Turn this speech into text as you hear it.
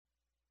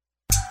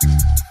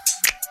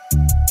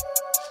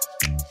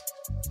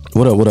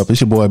What up, what up? It's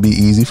your boy Be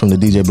Easy from the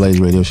DJ Blaze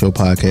Radio Show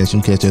podcast.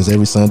 You can catch us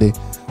every Sunday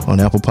on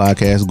Apple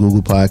Podcasts,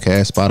 Google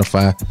Podcasts,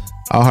 Spotify,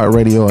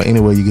 iHeartRadio, or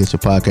anywhere you get your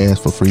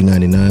podcast for free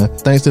 99.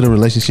 Thanks to the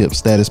Relationship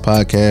Status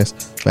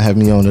Podcast for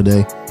having me on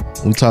today.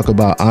 We talk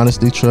about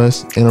honesty,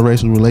 trust,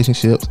 interracial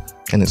relationships,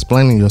 and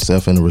explaining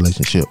yourself in a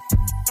relationship.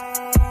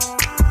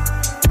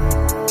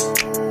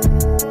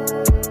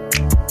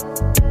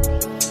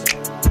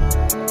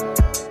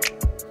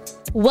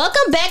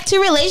 Welcome back to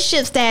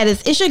Relationship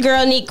Status. It's your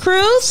girl, Neat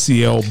Cruz.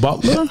 CL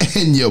Butler.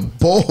 And your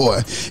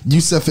boy,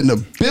 Yusef in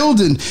the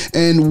building.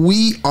 And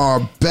we are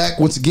back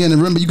once again. And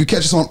remember, you can catch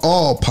us on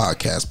all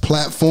podcast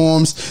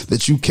platforms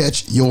that you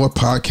catch your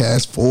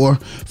podcast for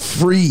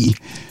free.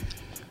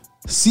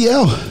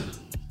 CL.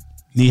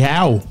 Ni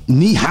hao.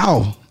 Ni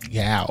hao.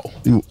 Yao.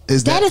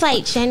 That is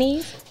like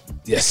Chinese.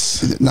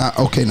 Yes. Now,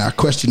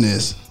 question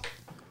is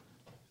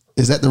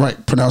that the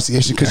right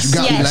pronunciation? Because you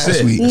got me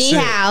last week. Ni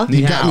hao.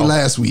 You got me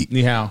last week.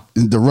 Ni hao.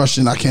 The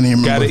Russian, I can't even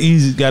remember.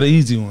 Got an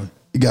easy one.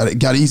 You got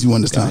an easy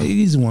one this time. Got an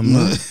easy one,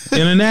 man.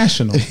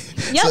 International.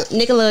 Yep,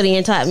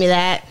 Nickelodeon taught me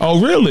that. Oh,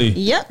 really?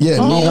 Yep. Yeah,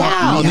 Ni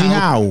hao. Ni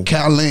hao.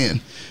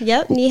 Kal-Lin.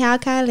 Yep, Ni hao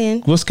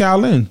Kal-Lin. What's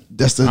Kal-Lin?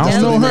 That's the I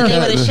don't know That's the her.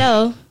 name of the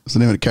show. That's the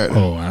name of the character.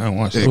 Oh, I don't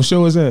watch it. What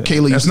show is that?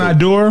 Kaylee That's used to- not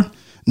Dora?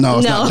 No,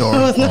 it's not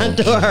Dora. it's not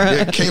Dora.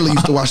 Yeah, Kaylee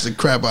used to watch the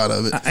crap out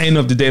of it. I ain't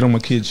up to date on my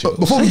kid show.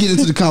 Before we get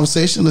into the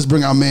conversation, let's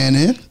bring our man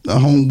in, our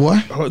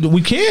homeboy.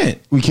 We can't.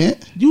 We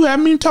can't? You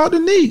haven't even talked to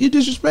Neat. You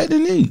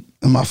disrespecting Neat.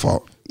 My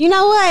fault. You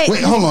know what?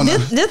 Wait, hold on now.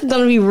 This is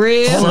going to be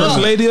real. First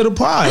lady of the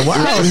pod. Wow.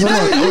 Hold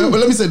on. Well,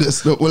 let me say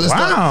this. Well, let's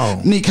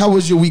start. Neek, how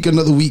was your week?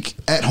 Another week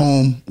at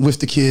home with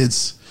the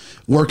kids,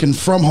 working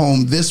from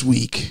home this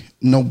week.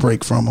 No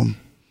break from them.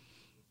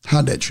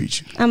 How'd that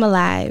treat you? I'm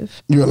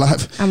alive. You're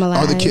alive? I'm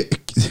alive. Are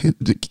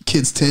the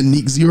kids 10,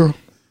 Neek 0?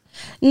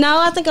 No,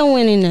 I think I'm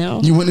winning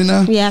now. You winning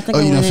now? Yeah, I think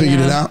I'm you winning done figured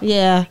now. it out?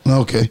 Yeah.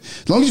 Okay.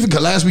 As long as you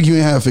figured last week you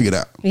ain't have it figured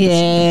out. Give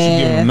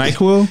Yeah. him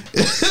NyQuil?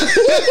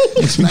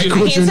 You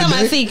can't tell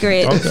my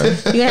secret.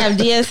 Okay. You have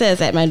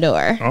DSS at my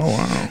door. Oh,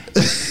 wow.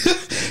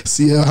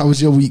 CL, how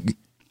was your week?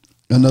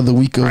 Another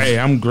week of, Hey,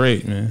 I'm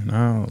great,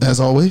 man. as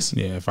always?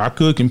 Yeah, if I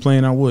could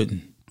complain, I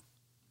wouldn't.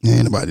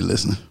 Ain't nobody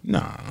listening.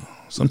 Nah.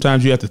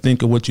 Sometimes you have to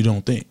think of what you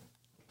don't think.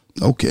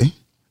 Okay.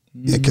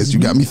 Yeah, because you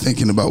got me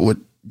thinking about what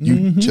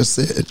you just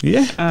said.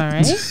 Yeah. All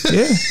right.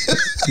 Yeah.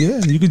 Yeah.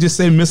 You could just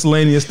say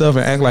miscellaneous stuff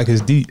and act like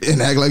it's deep.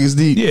 And act like it's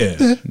deep.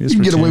 Yeah. You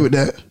can get away with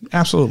that.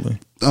 Absolutely.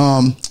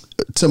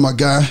 To my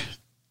guy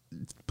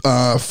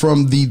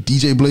from the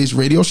DJ Blaze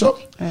Radio Show.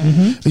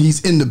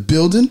 He's in the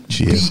building.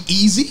 Yeah. Be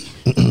easy.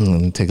 Let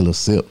me take a little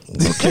sip.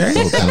 Okay.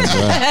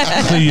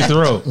 Clear your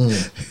throat.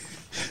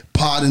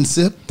 Pod and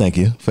sip. Thank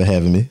you for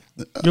having me.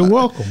 You're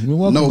welcome. You're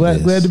welcome. No,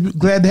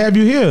 glad to have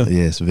you here.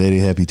 Yes, very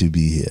happy to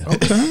be here.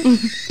 Okay.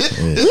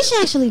 We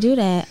should actually do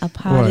that. A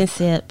pod What? and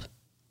sip.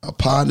 A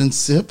pod and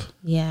sip.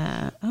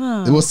 Yeah.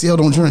 Well, CL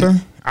don't drink. Okay.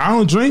 I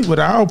don't drink, but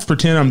I'll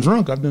pretend I'm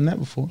drunk. I've done that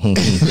before.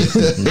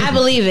 I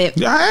believe it.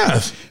 Yeah, I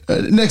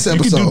have. Next You can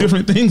episode. do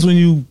different things when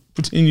you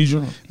pretend you're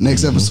drunk.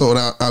 Next episode,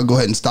 I'll go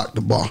ahead and stock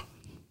the bar.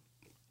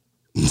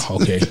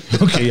 Okay.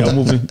 Okay. Y'all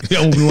moving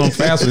along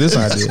fast with this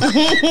idea.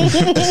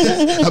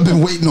 I've been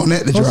waiting on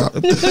that to drop.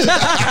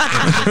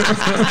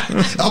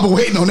 I've been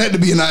waiting on that to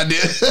be an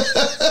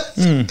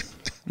idea.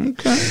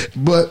 Okay.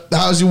 But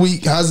how's your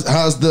week? How's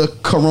the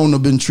corona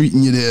been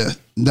treating you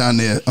down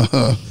there,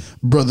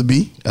 Brother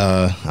B?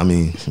 I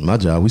mean, my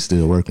job, we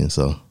still working,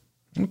 so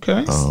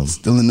Okay.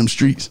 Still in them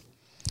streets.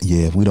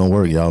 yeah, if we don't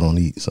work, y'all don't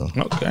eat. So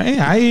Okay.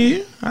 I hear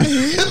you. I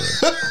hear you.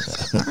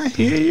 I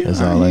hear you.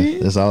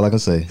 that's all I can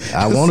say.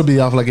 I want to be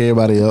off like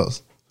everybody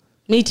else.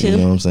 Me too. You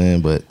know what I'm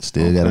saying? But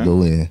still got to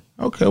go in.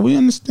 Okay, we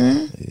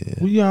understand. Yeah.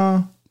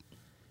 We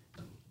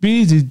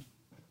Beezy,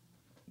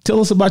 tell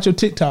us about your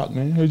TikTok,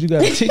 man. Heard you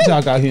got a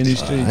TikTok out here in these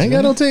streets. I ain't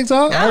got no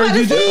TikTok. I heard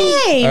you do.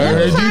 I heard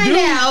Let's you find do.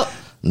 out.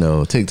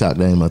 No, TikTok,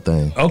 that ain't my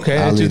thing. Okay,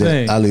 I'll that's your leave that.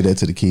 thing. I'll leave that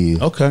to the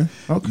kids. Okay.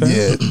 Okay.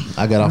 Yeah.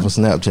 I got off of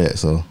Snapchat,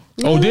 so.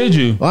 Oh, did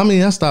you? Well, I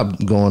mean, I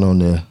stopped going on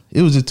there.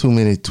 It was just too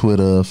many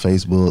Twitter,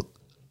 Facebook.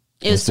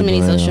 It was too many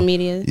Instagram. social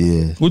medias.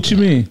 Yeah. What you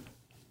mean?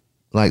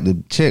 Like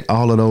to check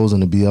all of those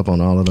and to be up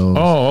on all of those.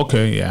 Oh,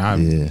 okay. Yeah.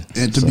 Yeah.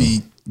 And to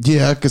be,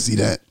 I could see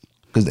that.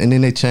 And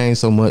then they changed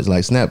so much.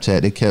 Like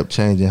Snapchat, they kept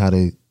changing how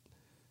they,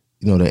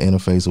 their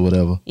interface or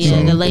whatever. Yeah,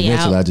 so the layout.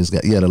 Eventually I just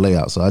got, the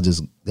layout. So I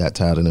just got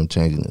tired of them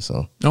changing it.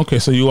 So Okay,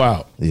 so you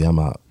out. yeah, I'm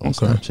out on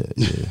Okay. Snapchat.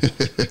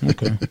 Yeah.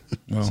 Okay.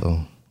 Well, So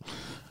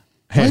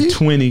had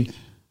 20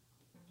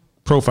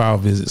 profile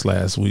visits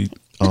last week.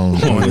 on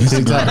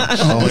TikTok,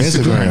 on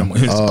Instagram.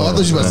 I thought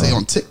you were about to say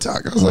on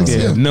TikTok. I was like, Yeah,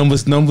 yeah.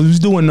 numbers. He's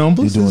doing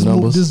numbers. You doing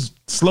numbers? Just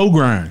slow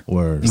grind.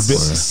 Word.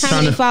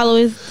 How many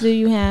followers do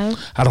you have?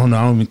 I don't know.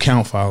 I don't even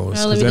count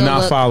followers Oh, let because me they're go not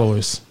look.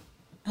 followers.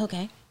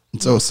 Okay.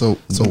 So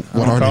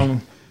what I are call they?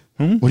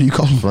 them. What do you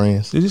call them?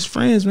 Friends. They're just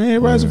friends, man.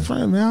 Everybody's a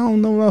friend, man. I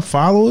don't know about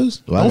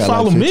followers. Well, I Don't got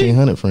follow like me.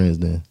 1,500 friends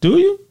then. Do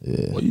you?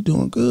 Yeah. Well, you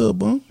doing good,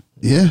 bro.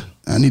 Yeah,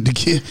 I need to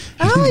get.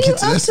 I Oh, need to you get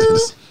to up that to?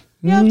 status.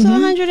 You're up to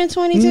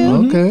 122?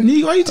 Okay.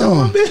 Nigga, why you talking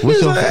about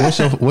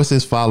business? What's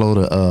his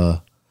follow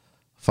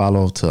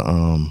follow to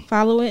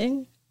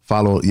Following.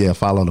 follow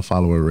the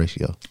follower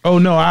ratio. Oh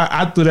no,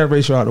 I threw that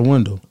ratio out the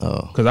window.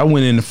 Oh. Because I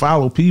went in to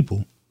follow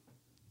people.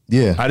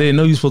 Yeah, I didn't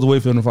know you supposed to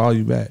wait for them to follow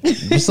you back.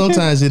 but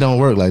sometimes it don't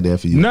work like that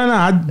for you. No,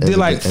 I did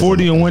like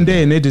 40 in one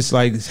day, and they just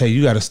like, hey,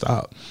 you got to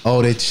stop.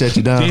 Oh, they shut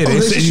you down. Yeah,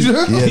 they said you.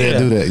 Yeah, they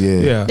do that.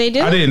 Yeah, They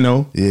do? I didn't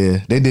know. yeah,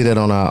 they did that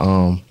on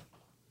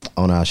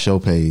our show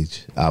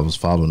page. I was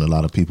following a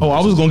lot of people. Oh, I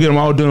was gonna get them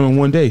all done in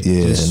one day.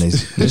 Yeah, and they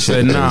They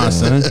said, nah,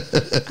 son.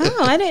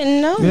 Oh, I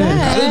didn't know I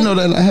that. didn't know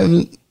that. I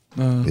haven't.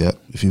 Yep.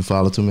 If you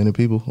follow too many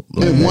people,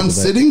 In one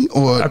sitting,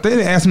 or I think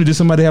they asked me, did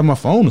somebody have my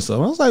phone or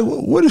something? I was like,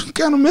 what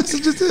kind of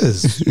message is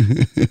this?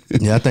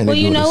 Yeah, I think. Well,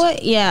 they you do know this.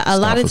 what? Yeah, a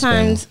lot Stop of for spam.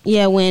 times,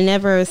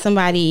 whenever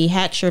somebody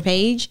hacks your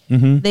page,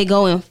 Mm-hmm. they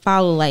go and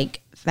follow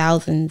like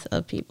thousands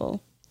of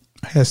people.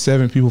 I had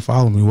 7 people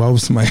follow me. Why would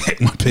somebody hack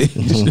my page?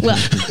 Well,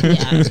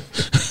 yeah.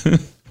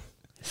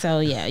 So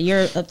yeah,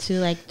 you're up to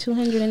like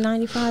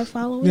 295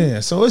 followers. Yeah,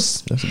 so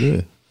it's That's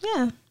good.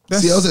 Yeah.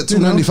 that's, see, I was at you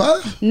know.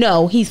 295.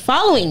 No, he's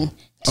following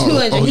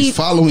 200. he's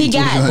following He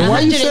got 200. Why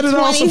you said it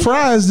all 120.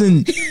 surprised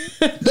and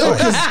No,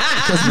 because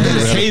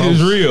the hate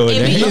is real. The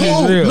It be, hate is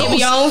No, real. no. it be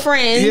your own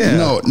friends.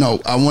 Yeah.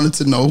 no, I wanted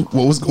to know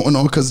what was going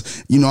on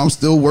because I'm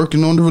still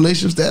working on the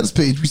relationship status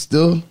page.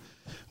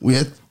 We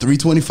had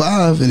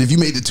 325, and if you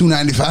made it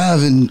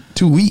 295 in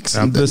 2 weeks,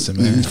 Listen,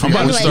 man. I'm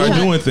about to Like, start what?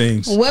 doing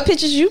things. What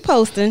pictures you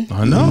posting?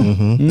 I know.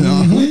 You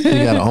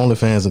got an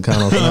OnlyFans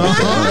account on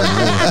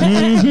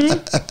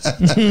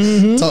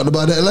talked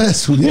about that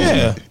last week.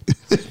 Yeah.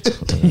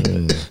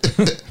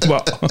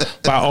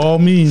 by all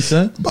means,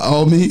 son. By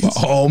all means. By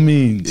all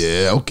means.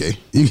 Yeah, okay,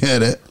 you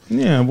had that.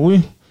 Yeah, but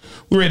we're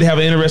ready to have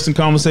an interesting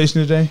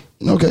conversation today.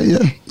 Okay,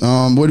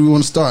 yeah. Where do we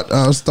want to start?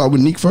 Start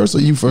with Neek first, or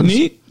you first?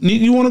 Neat,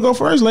 you want to go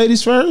first?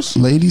 Ladies first?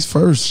 Ladies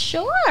first.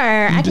 Sure,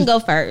 I can go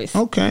first.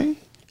 Okay.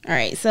 All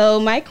right. So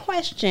my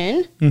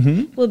question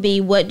would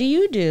be, what do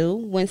you do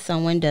when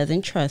someone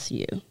doesn't trust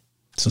you?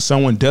 So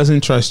someone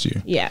doesn't trust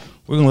you. Yeah.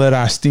 We're going to let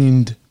our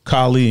esteemed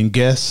colleague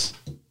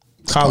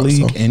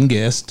and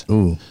guest,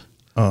 Ooh.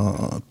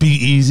 be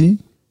easy.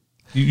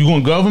 You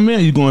going government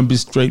or you going to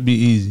straight be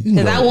easy?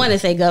 Because I want to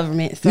say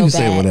government so You can bad.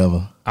 say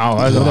whatever. Oh,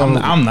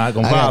 I'm not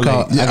going to I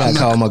violate. got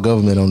called my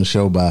government on the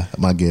show by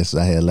my guest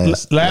I had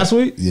Last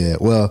week? Yeah,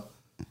 well,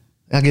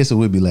 I guess it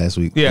would be last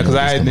week. Yeah, because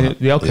I When this come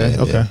yeah, out. okay,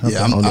 okay.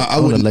 Yeah, On the- I on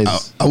the wouldn't.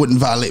 latest- I wouldn't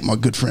violate my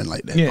good friend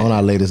like that. Yeah. On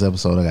our latest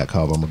episode, I got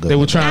called by my government. They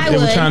were trying. I They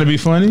were would. trying to be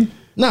funny.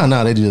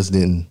 No, they just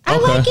didn't. I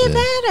Okay. like it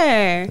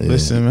better.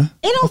 Listen, man.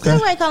 It don't Okay. feel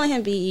like calling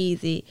him be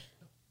easy.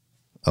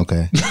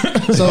 Okay.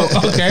 So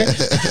Okay.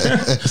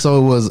 so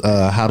it was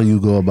how do you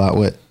go about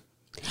what?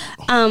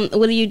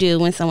 What do you do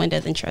when someone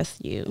doesn't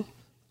trust you?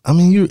 I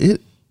mean,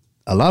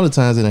 a lot of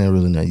times it ain't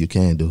really nothing you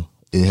can do.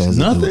 It has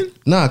Nothing?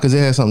 Because it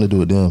has something to do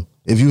with them.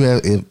 If you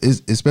have,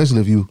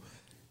 especially if you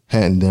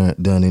hadn't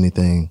done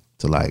anything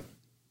to like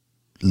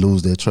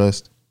lose their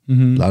trust, a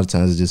lot of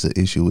times it's just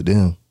an issue with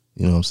them.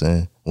 You know what I'm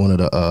saying? One of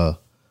the, you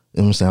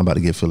know what I'm saying? I'm about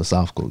to get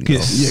philosophical. You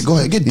know? Yeah, go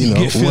ahead. Get You deep.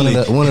 know,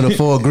 Get one of the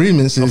 4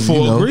 agreements is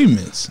Full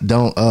agreements.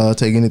 don't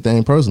take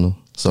anything personal.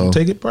 So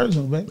Take it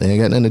personal, baby. they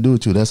ain't got nothing to do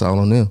with you. That's all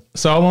on them.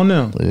 It's all on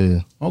them.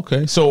 Yeah.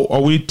 Okay. So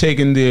are we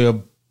taking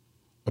the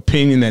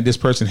opinion that this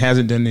person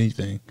hasn't done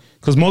anything?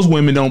 Because most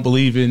women don't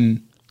believe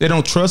in, they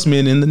don't trust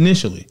men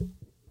initially.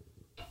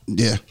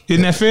 Yeah,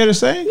 Isn't that fair to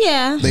say?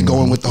 Yeah. they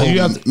go in with the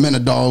You whole have- men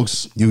of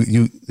dogs. They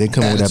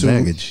come with that Attitude.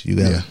 baggage. You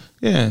got Yeah. to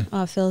Yeah.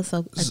 Oh, I feel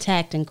so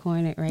attacked and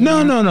cornered right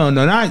No, now. no,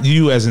 not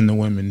you as in the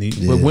women, but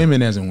Yeah.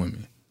 women as in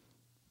women.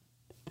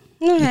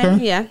 Okay.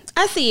 Okay. Yeah,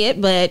 I see it,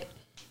 but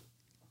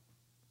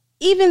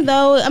even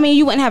though, I mean,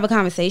 you wouldn't have a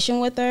conversation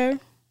with her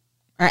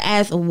or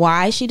ask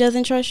why she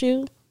doesn't trust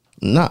you.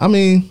 No, I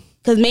mean,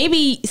 Because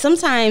maybe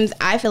sometimes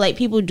I feel like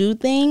people do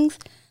things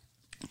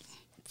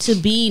to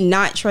be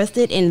not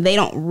trusted and they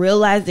don't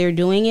realize they're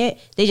doing it.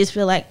 They just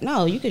feel like,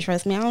 no, you can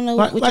trust me. I don't know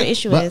what your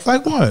issue is.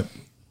 Like what?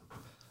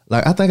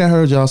 like I think I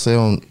heard y'all say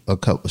on a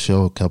couple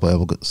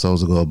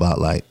episodes ago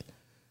about like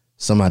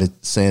somebody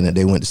saying that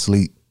they went to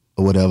sleep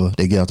or whatever.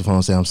 They get off the phone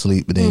and say I'm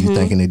asleep, but then you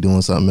thinking they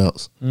doing something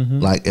else.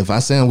 Like if I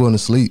say I'm going to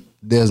sleep,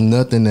 there's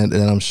nothing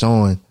that I'm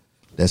showing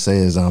that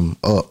says I'm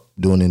up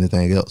doing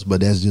anything else. But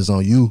that's just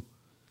on you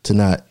to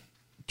not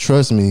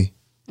trust me.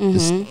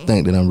 Just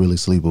think that I'm really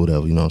asleep or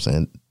whatever. You know what I'm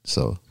saying?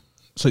 So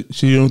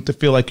you don't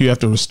feel like you have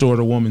to restore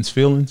the woman's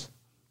feelings?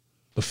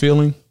 The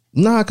feeling?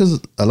 nah, because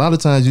a lot of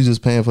times you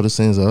just paying for the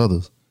sins of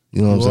others.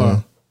 You know what You I'm are.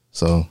 saying?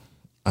 So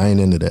I ain't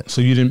into that.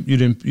 So you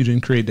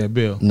didn't create that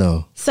bill.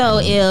 No. So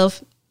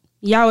if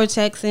y'all were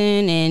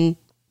texting and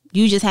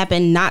you just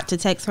happen not to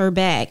text her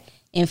back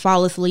and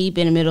fall asleep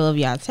in the middle of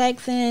y'all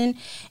texting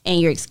and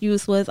your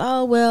excuse was,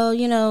 oh, well,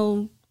 you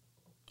know,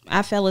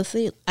 I fell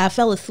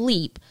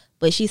asleep,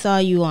 but she saw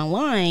you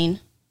online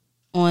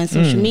on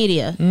social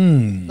media.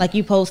 Like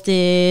you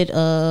posted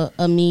a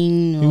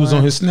meme He was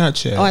on his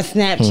Snapchat. on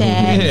Snapchat.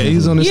 Yeah, he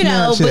was on his You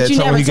know, Snapchat. but you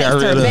talking never he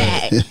got text her rid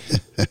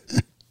of. back.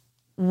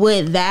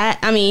 With that,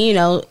 I mean, you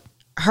know,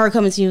 her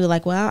coming to you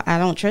like, well, I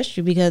don't trust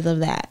you because of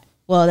that.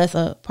 Well, that's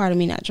a part of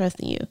me not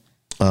trusting you.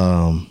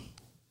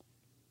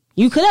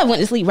 You could have went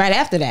to sleep right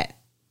after that.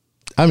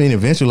 I mean,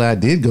 eventually I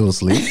did go to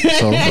sleep,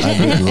 so I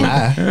didn't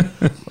lie.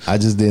 I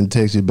just didn't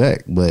text you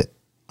back. But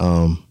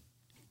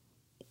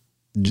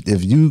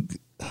if you,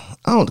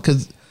 I don't,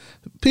 because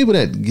people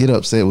that get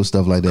upset with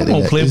stuff like that. Come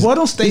on, Playboy,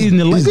 don't stay in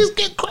the light. This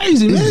get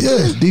crazy, man.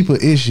 It's deeper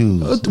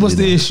issues. What's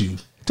the issue?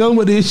 Tell them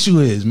what the issue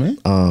is, man.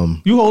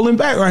 You holding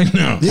back right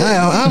now.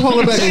 Yeah, I'm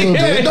holding back a little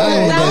bit.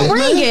 Don't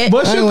bring it.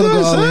 What's your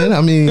good, son?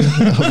 I mean,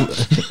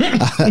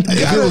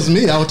 if it was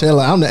me, I would tell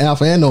her I'm the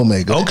alpha and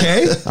omega.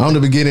 Okay. I'm the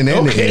beginning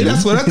and the Okay, end.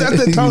 that's what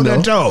I told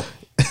that y'all.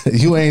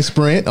 You ain't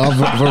Sprint or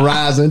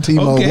Verizon,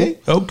 T-Mobile.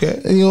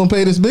 Okay. And you don't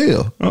pay this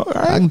bill. All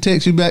right. I can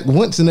text you back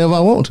once whenever I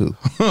want to.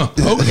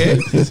 Okay.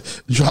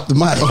 Drop the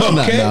mic.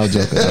 Okay. No, I'm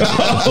joking.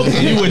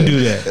 Okay, you wouldn't do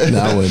that. No,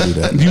 I wouldn't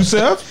do that.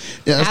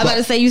 Yourself? Yeah, I was about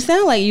to say you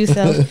sound like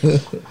yourself.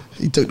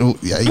 He took the.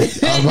 Yeah,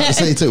 I was about to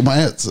say he took my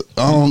answer.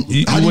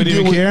 You How do you wouldn't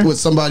deal even care? with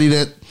somebody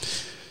that?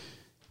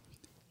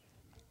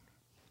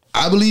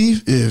 I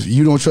believe if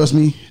you don't trust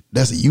me,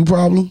 that's a you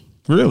problem.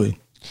 Really?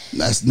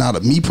 That's not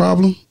a me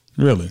problem.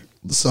 Really?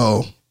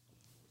 So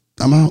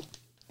I'm out.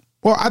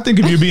 Well, I think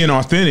if you're being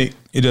authentic,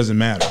 it doesn't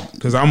matter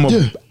because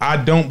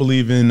I don't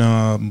believe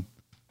in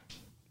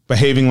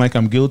behaving like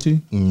I'm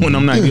guilty when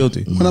I'm not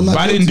guilty. When I'm not if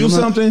I didn't do guilty,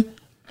 I'm not- something,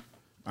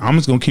 I'm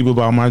just gonna keep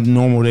about my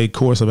normal day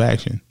course of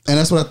action. And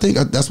that's what I think.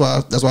 That's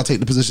why I take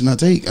the position I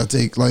take. I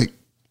take like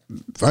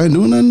if I ain't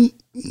doing nothing,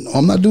 no,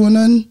 I'm not doing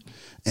nothing.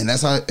 And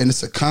that's how. And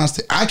it's a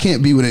constant. I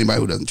can't be with anybody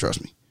who doesn't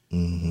trust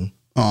me.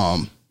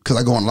 Because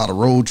I go on a lot of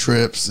road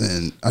trips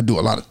and I do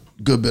a lot of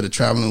good bit of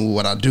traveling with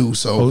what I do.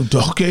 So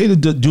Okay,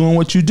 doing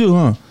what you do,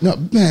 huh? no,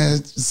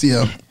 man. See,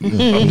 I'm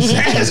just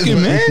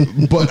asking,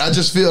 man. but I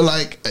just feel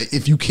like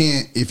if you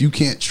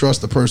can't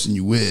trust the person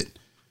you with,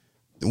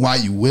 then why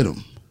you with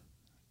them?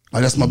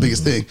 Like that's my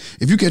biggest thing.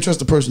 If you can't trust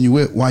the person you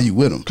with, why you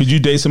with them? Could you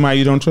date somebody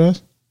you don't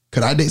trust?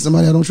 Could I date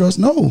somebody I don't trust?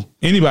 No.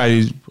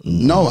 Anybody?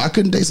 No, I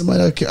couldn't date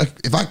somebody.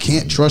 If I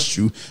can't trust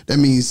you, that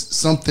means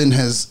something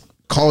has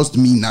caused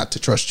me not to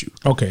trust you.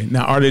 Okay.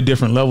 Now, are there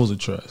different levels of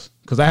trust?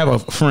 Because I have a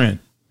friend.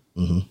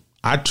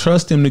 I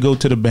trust him to go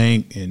to the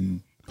bank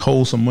and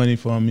hold some money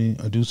for me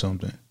or do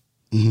something.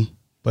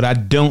 But I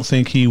don't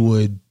think he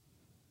would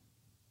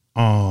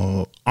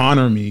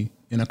honor me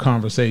in a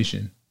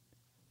conversation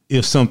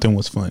if something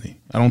was funny.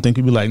 I don't think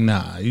he'd be like,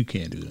 nah, you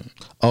can't do that.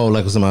 Oh,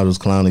 like if somebody was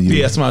clowning you.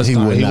 Yeah, somebody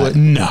was He would not.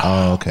 nah.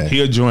 Oh, okay.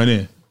 He'll join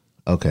in.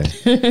 Okay.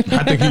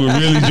 I think he would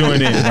really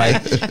join in.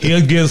 Like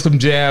he'll give some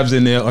jabs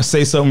in there or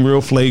say something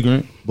real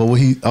flagrant. But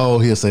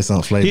he'll say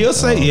something flagrant. He'll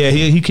say,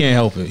 he can't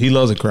help it. He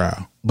loves a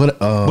crowd.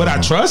 But I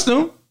trust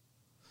him.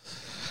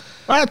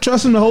 I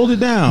trust him to hold it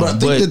down. But I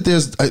think that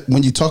there's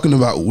when you're talking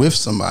about with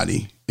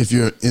somebody, if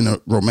you're in a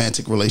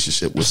romantic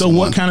relationship with someone. So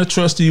what kind of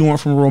trust do you want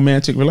from a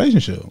romantic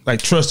relationship?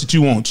 Like trust that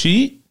you won't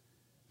cheat?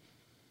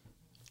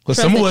 Because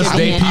some of us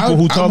date people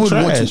who talk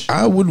trash.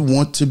 I would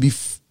want to be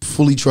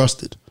fully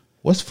trusted.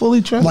 What's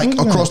fully trusted? Like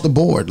across the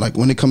board, like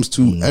when it comes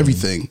to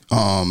everything,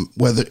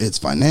 whether it's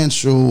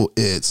financial,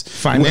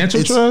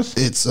 trust,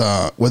 it's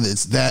whether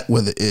it's that,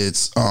 whether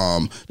it's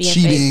Being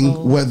cheating,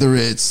 faithful. whether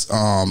it's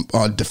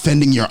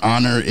defending your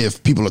honor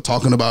if people are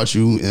talking about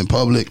you in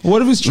public.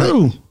 What if it's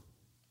true?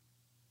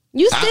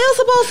 You still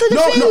supposed to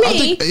defend I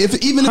me?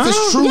 think even if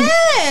it's true,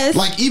 Yes.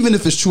 like even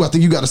if it's true, I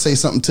think you got to say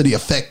something to the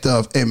effect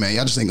of, "Hey man,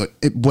 I just ain't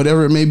gonna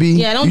whatever it may be.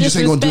 Yeah, don't you just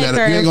ain't gonna do that.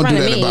 disrespect her You ain't in gonna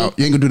do front that of me."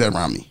 you ain't gonna do that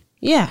around me.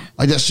 Yeah.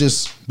 Like that's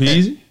just Be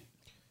easy?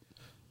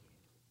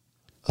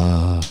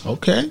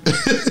 Okay.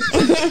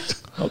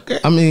 Okay.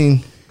 I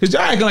mean, Because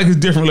y'all acting like it's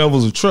different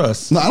levels of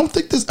trust. No, I don't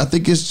think this. I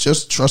think it's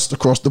just trust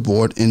across the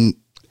board in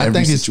every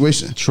think it's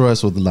situation.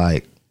 trust with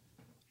like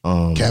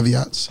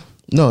Caveats.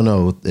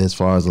 no, as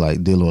far as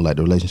like dealing with like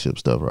the relationship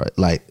stuff, right?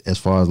 Like as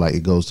far as like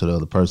it goes to the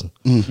other person.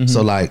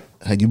 So like,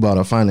 had you brought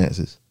up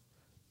finances?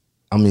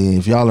 I mean,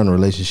 if y'all in a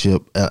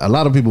relationship, a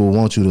lot of people will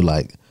want you to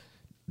like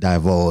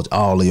divulge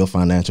all of your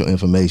financial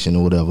information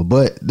or whatever,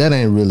 but that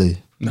ain't really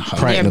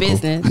practical. Their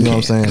business. You know what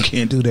I'm saying? I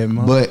can't do that,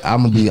 Mom. But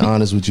I'm gonna be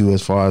honest with you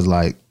as far as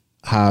like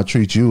how I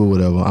treat you or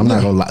whatever. I'm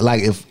not gonna lie.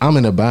 Like if I'm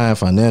in a bind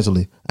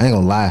financially, I ain't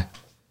gonna lie.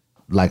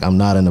 Like I'm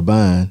not in a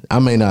bind. I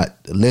may not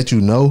let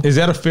you know. Is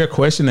that a fair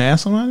question to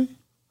ask somebody?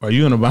 Are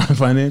you in a bind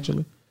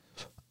financially?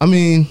 I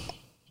mean,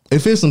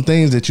 if it's some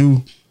things that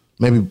you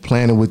maybe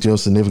planning with your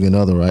significant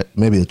other, right?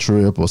 Maybe a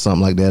trip or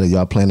something like that, or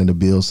y'all planning to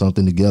build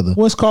something together.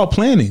 What's called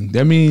planning?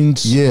 That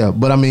means Yeah,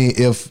 but I mean,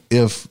 if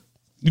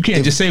you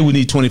can't just say we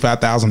need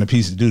 $25,000 a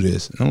piece to do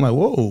this. And I'm like,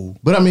 whoa.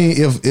 but I mean,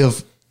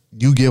 if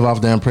you give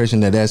off the impression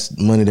that that's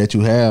money that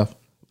you have,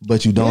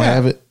 but you don't Yeah.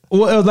 have it,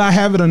 Well, whether I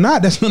have it or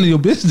not, that's none of your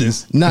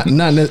business.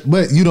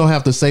 but you don't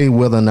have to say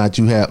whether or not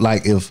you have.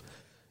 Like if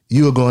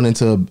you are going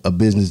into a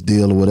business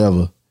deal or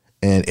whatever,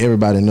 and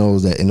everybody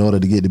knows that in order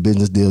to get the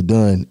business deal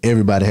done,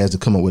 everybody has to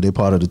come up with their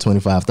part of the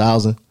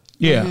 25,000.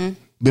 Yeah.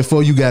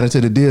 Before you got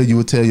into the deal, you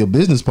would tell your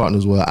business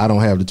partners, "Well, I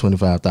don't have the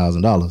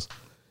 $25,000."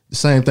 The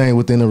same thing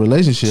within a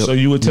relationship. So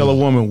you would tell a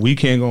woman, we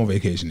can't go on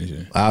vacation this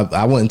year.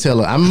 I wouldn't tell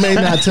her. I may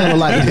not tell her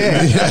like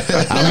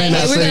that. I may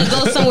not We're say, going to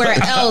go somewhere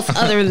else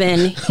other than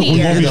We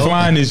won't be here.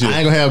 flying this year. I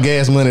ain't gonna have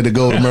gas money to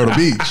go to Myrtle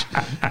Beach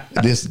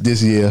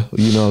this year.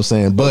 You know what I'm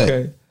saying? But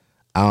Okay.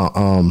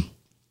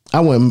 I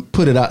wouldn't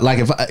put it out like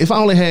if I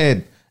only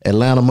had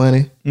Atlanta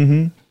money,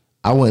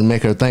 I wouldn't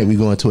make her think we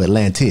going to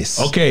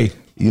Atlantis. Okay.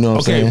 You know what I'm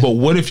Okay, saying? but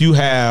what if you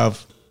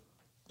have,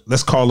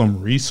 let's call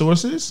them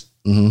resources,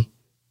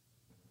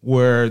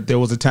 where there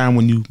was a time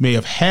when you may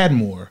have had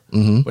more,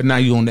 but now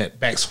you're on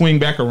that swing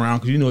back around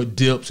because you know it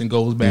dips and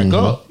goes back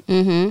up.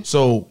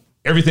 So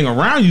everything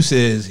around you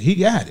says he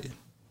got it,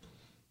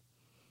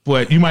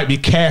 but you might be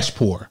cash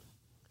poor.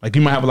 Like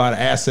you might have a lot of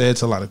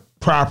assets, a lot of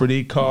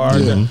property,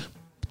 cars,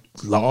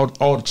 all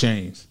the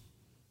chains.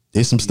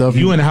 There's some stuff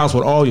You in the house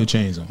with all your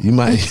chains on. you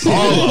might.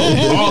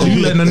 All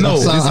you letting her know.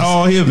 It's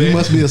all here, You man.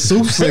 must be a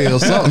soup sale or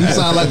something. You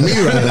sound like me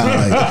right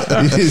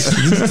now. Like,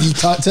 you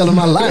telling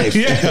my life.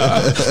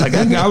 Yeah, like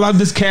I got a lot of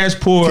this cash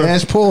poor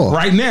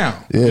right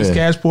now. Yeah. This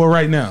cash poor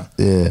right now.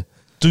 Yeah.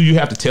 Do you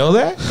have to tell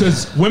that?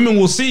 Because women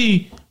will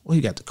see. Well,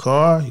 you got the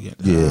car, you got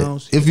the Yeah.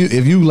 house.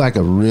 If you like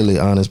a really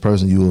honest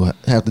person, you will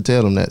have to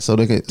tell them that so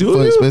they can. Do for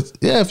you? expense-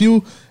 Yeah. If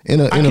you I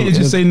can't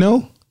just say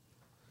no.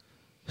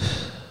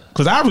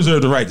 Because I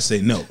reserve the right to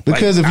say no.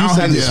 Because if I you don't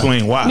say- have to yeah.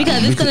 explain why.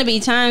 Because it's going to be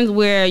times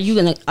where are you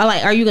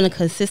going to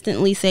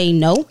consistently say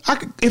no?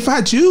 If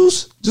I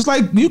choose, just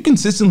like you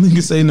consistently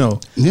can say no.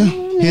 Yeah.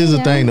 Here's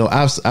the thing though.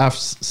 I've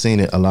seen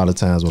it a lot of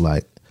times where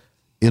like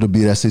it'll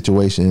be that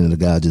situation and the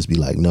guy just be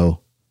like no,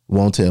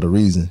 won't tell the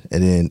reason,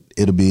 and then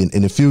it'll be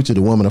in the future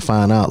the woman will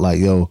find out like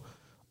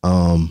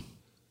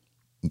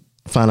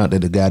find out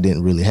that the guy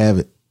didn't really have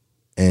it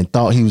and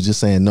thought he was just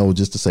saying no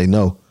just to say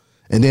no,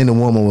 and then the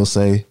woman will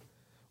say,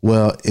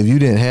 well, if you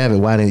didn't have it,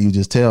 why didn't you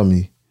just tell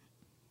me?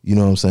 You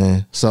know what I'm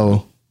saying?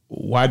 So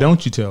Why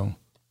don't you tell them?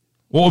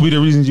 What would be the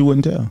reasons you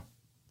wouldn't tell?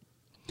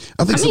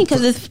 I mean,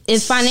 because if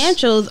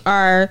financials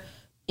are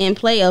in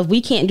play of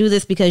we can't do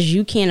this because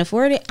you can't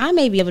afford it, I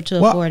may be able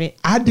to afford it.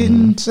 I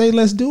didn't say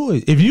let's do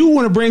it. If you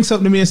want to bring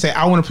something to me and say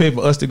I want to pay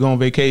for us to go on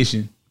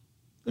vacation,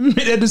 let me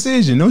make that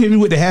decision. Don't hit me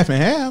with the half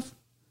and half.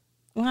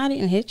 Well, I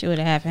didn't hit you with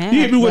a half and half.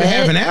 You hit me with a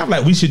half and half,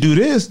 like we should do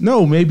this.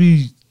 No,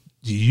 maybe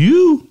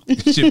you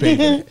should pay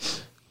for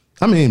it.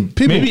 I mean,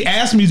 people Maybe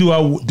ask me, do I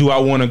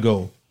want to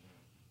go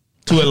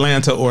to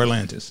Atlanta or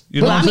Atlantis?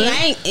 You know Well, what I I'm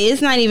mean, saying?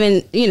 it's not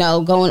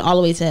even, going all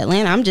the way to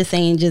Atlanta. I'm just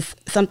saying just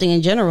something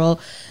in general.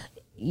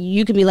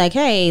 You could be like,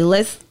 hey,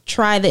 let's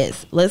try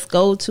this. Let's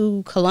go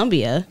to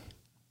Columbia.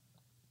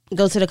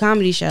 Go to the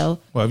comedy show.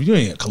 Well, if you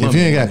ain't got if you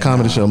ain't got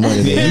comedy show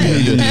money, then you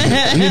need to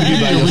be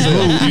by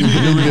yourself. You need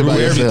to be by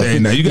yourself.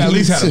 everything now. You got at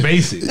least have to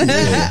base it.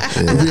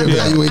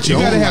 Reevaluate You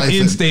your got to own have life.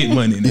 in-state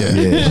money now.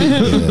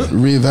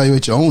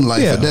 Reevaluate your own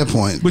life Yeah. at that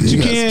point. But you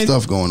got can't-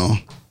 stuff going on.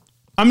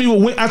 I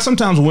mean,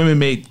 sometimes women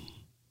make.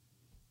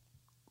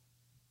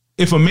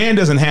 If a man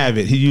doesn't have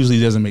it, he usually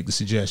doesn't make the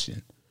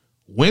suggestion.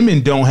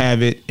 Women don't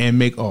have it and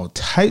make all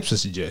types of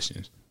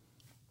suggestions.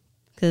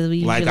 Because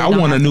we Like, usually I don't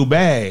want a have- new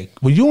bag.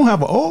 Well, you don't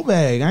have an old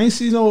bag. I ain't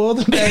see no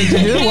other bags in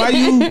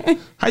here.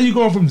 How you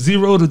going from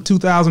 $0 to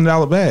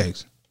 $2,000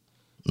 bags?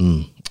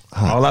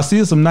 All I see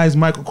is some nice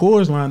Michael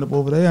Kors lined up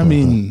over there. I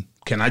mean,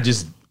 can I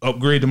just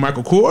upgrade to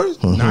Michael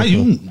Kors? Nah,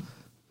 you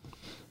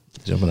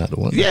Jumping out the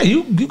window. Yeah,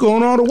 you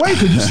going all the way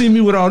because you see me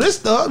with all this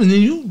stuff, and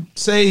then you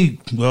say,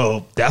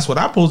 "Well, that's what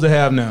I'm supposed to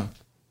have now."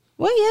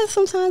 Well, yeah,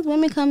 sometimes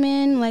women come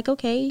in like,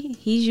 okay,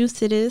 he's used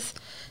to this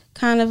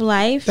kind of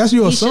life. That's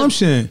your He should-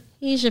 assumption.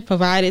 He should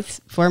provide it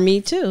for me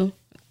too.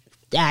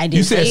 I didn't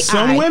You said say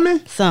some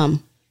women?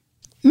 Some.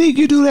 Nick,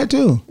 you do that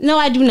too. No,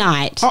 I do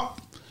not. Oh,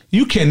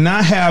 you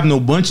cannot have no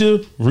bunch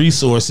of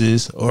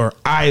resources or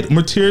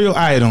material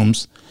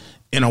items,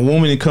 and a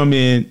woman to come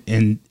in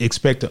and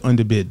expect to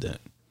underbid that.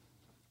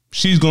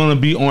 She's gonna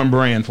be on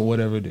brand for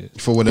whatever it is.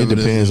 For whatever It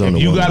depends on If the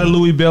you woman. got a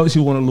Louis belt, she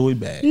want a Louis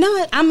bag.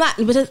 No, I'm not.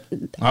 But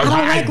I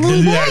don't like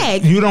Louis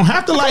bags. You don't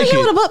have to like You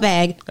it. want a book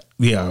bag?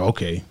 Yeah,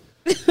 okay.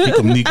 You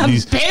can leak I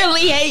these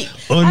barely hate.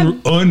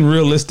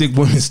 unrealistic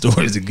women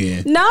stories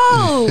again.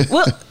 No,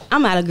 well,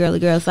 I'm not a girly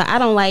girl, so I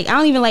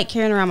don't even like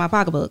carrying around my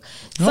pocketbook.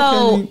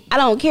 So Okay. I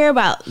don't care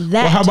about that.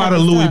 Well, how about type a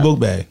of Louis stuff. book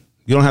bag?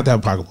 You don't have to have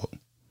a pocketbook.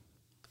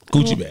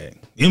 Gucci bag,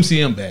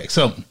 MCM bag,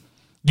 something.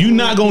 You're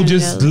not gonna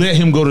just let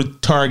him go to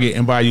Target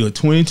and buy you a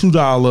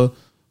 $22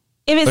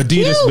 If it's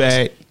Adidas cute,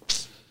 bag.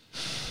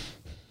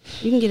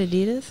 you can get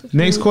Adidas.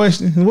 Next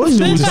question. What are you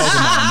talking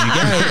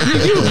about,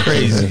 nigga? You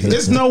crazy.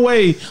 There's no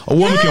way a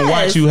woman can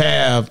watch Yes. you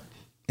have,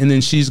 and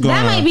then she's going.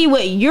 That might be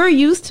what you're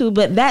used to,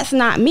 but that's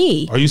not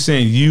me. Are you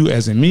saying you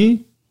as in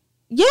me?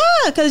 Yeah,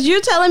 because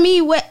you're telling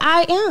me what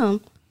I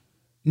am.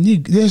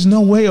 Nigga, there's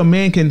no way a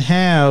man can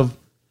have.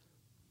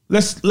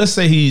 Let's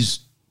say he's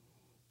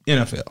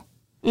NFL,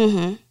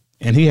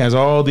 and he has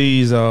all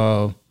these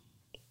all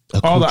the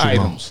Accoutrements.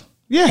 items.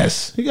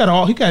 Yes, he got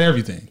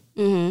everything.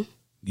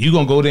 You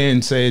gonna go there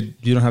and say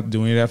you don't have to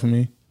do any of that for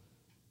me?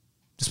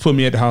 Just put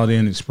me at the Holiday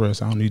Inn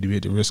Express. I don't need to be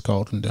at the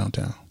Ritz-Carlton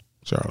downtown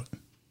Charlotte.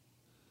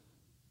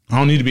 I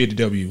don't need to be at the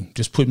W.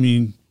 Just put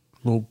me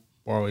a little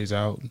Always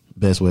Out,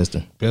 Best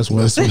Western. Best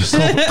Western,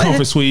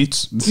 Comfort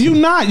Suites.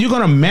 You're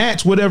gonna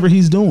match whatever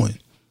he's doing.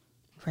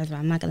 First of all,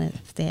 I'm not gonna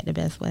stay at the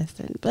Best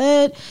Western,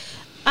 but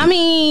I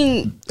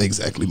mean,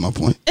 Exactly my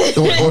point.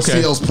 Or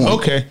CL's point.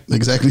 Okay.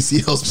 Exactly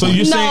CL's point.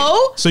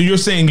 You're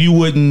saying you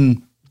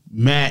wouldn't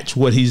match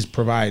what he's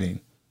providing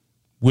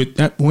with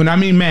when I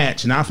mean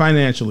match, not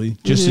financially,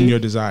 just in your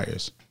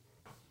desires.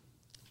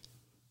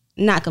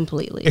 not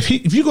completely. If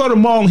you go to the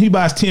mall and he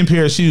buys 10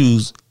 pair of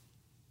shoes,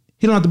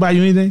 he don't have to buy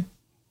you anything.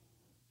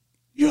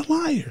 You're a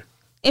liar.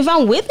 If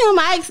I'm with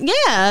him,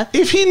 yeah,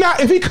 If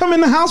he come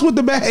in the house with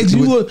the bags,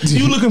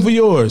 you looking for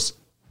yours.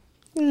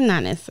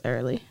 not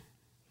necessarily.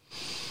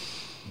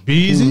 Be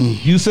easy,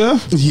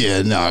 Yusuf.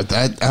 Yeah, no,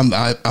 I'm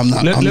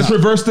not. Let's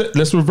reverse it.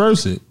 Let's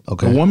reverse it.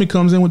 Okay. A woman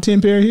comes in with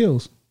 10 pair of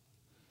heels.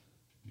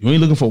 You ain't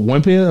looking for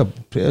a pair of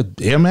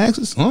Air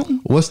Maxes?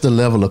 What's the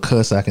level of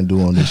cuss I can do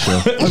on this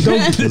show?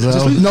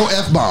 No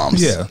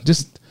F-bombs. Yeah,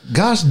 just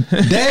Gosh,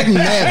 dag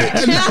nabbit.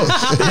 Dag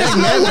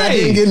nabbit, I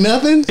didn't get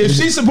nothing. if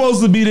she's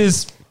supposed to be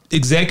this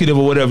executive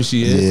or whatever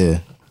she is. Yeah.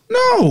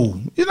 No,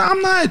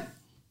 I'm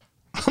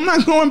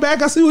not going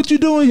back. I see what you're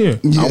doing here.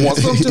 Yeah. I want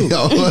some too.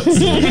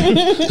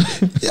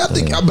 Yeah,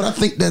 I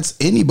think that's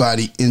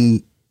anybody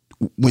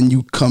when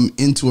you come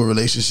into a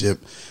relationship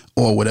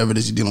or whatever it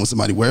is you're dealing with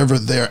somebody, wherever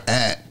they're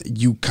at,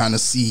 you kind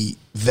of see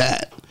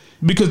that.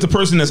 Because the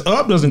person that's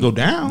up doesn't go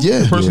down. Yeah.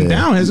 The person Yeah.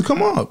 down has to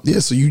come up. Yeah,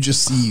 so you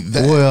just see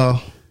that.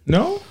 Well,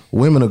 No?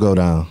 women will go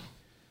down.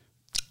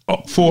 Oh,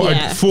 for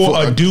Yeah.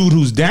 a dude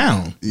who's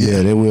down.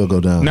 Yeah, they will go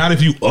down. Not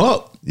if you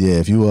up. Yeah,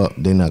 if you up,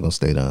 they're not gonna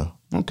stay down.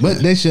 Okay. But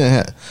they shouldn't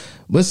have.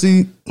 But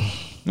see,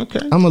 Okay.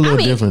 I'm a little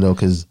mean- different though,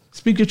 because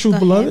Speak your truth,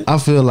 beloved. I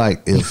feel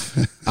like if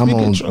I'm Speak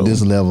on control.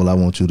 this level, I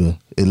want you to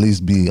at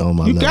least be on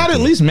my You level. gotta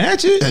at least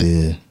match it.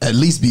 Yeah. At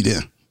least be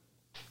there.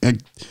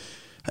 And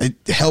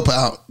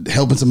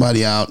helping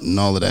somebody out and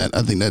all of that.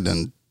 I think that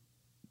done.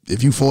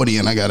 If you 40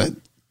 and I got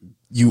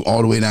you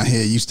all the way down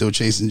here, you still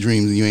chasing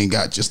dreams and you ain't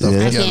got your stuff Yeah.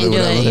 I together can't or do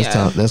whatever. it. That's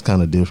Yeah. that's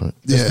kind of different.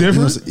 Yeah, It's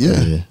different? you know what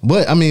I'm saying? Yeah.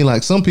 But I mean,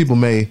 like some people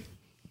may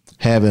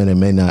have it and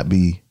may not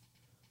be,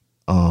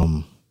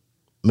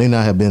 may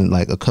not have been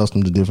like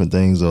accustomed to different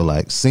things or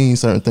like seen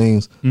certain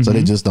things, so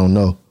they just don't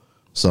know.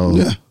 So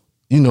Yeah.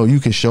 you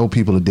can show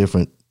people a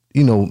different,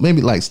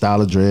 maybe like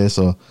style of dress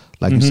or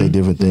like you say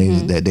different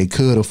things that they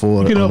could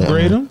afford. You can on their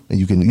upgrade own. them. And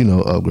you can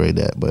upgrade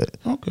that. But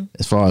Okay.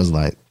 as far as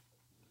like,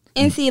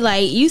 And see,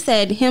 like you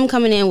said, him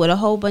coming in with a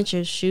whole bunch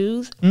of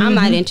shoes. I'm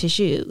not into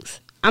shoes.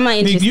 I'm not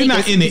into. You're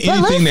not sneakers. into But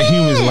anything that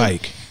humans listen,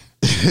 like.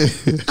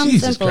 I'm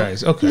Jesus simple.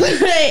 Christ.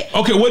 Okay.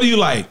 Okay, what do you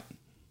like?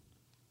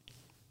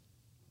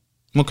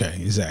 Okay,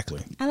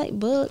 exactly. I like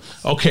books.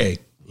 Okay,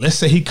 let's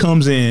say he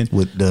comes in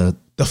with the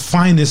the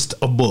finest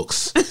of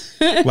books,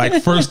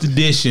 like first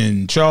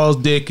edition, Charles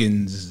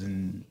Dickens,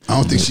 and I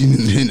don't think she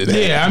into that.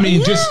 yeah, I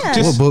mean, Yeah. just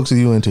what books are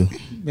you into?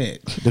 man,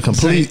 The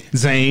complete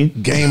Zane,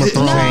 Game of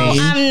Thrones,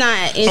 No, I'm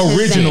not into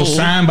original, Zane.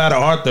 signed by the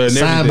author, and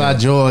signed by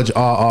everything. George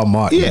R.R.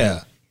 Martin.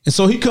 Yeah, and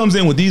so he comes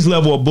in with these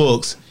level of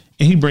books,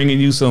 and he bringing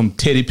you some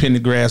Teddy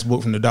Pendergrass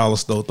book from the dollar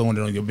store, throwing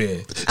it on your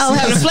bed. Oh,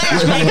 having a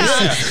flashback,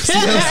 huh?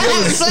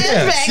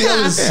 Flashback, See, I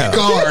huh? was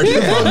scarred.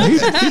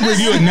 He bring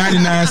you a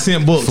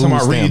 99-cent book. Food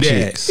Somebody read stamp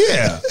that. chicks.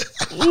 Yeah.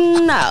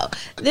 No.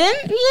 Then,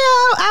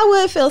 I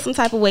would feel some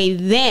type of way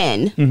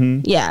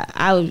then. Yeah,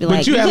 I would be like,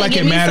 But you act could like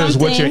give it me matters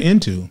what you're something.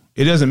 into.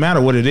 It doesn't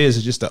matter what it is.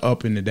 It's just the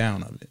up and the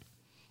down of it.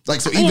 Like,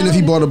 so even if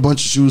he bought a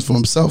bunch of shoes for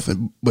himself,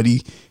 but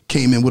he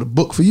came in with a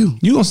book for you.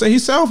 You gonna say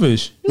he's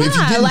selfish? Nah, If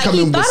he didn't like come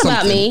he in with thought about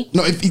something, me.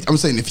 no. I'm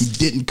saying if he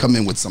didn't come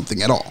in with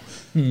something at all,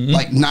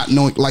 like not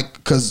knowing, like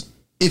because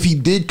if he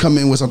did come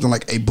in with something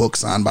like a book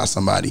signed by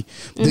somebody,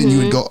 then you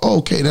would go, oh,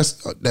 okay, that's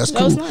cool. That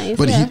was nice,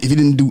 but yeah. if he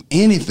didn't do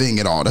anything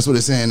at all, that's what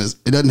it's saying is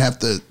it doesn't have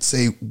to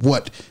say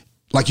what.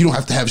 Like you don't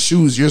have to have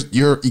shoes.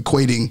 You're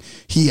equating.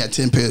 He had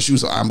 10 pairs of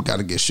shoes, so I'm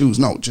gotta get shoes.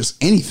 No,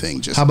 just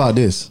anything. Just How about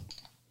this?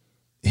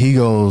 He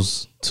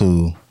goes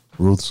to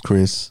Ruth's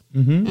Chris,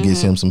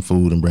 gets him some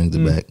food and brings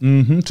it back. To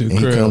And the he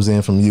crib. comes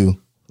in from you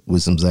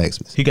with some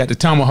Zaxby's. He got the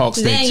tomahawk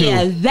steak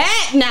Then, too.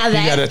 yeah,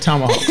 He got a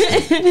tomahawk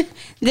steak.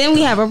 then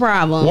we have a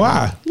problem.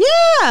 Why?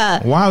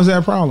 Yeah. Why was that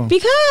a problem?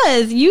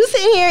 Because you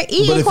sitting here but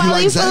eating if you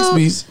quality like food.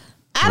 Zaxby's,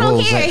 I don't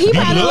Whoa, care. Zaxby's. He You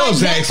probably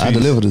love likes Zaxby's. I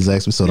deliver the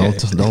Zaxby's, so don't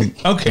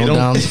Okay,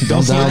 down okay,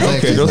 don't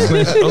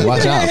Zaxby's. say- man.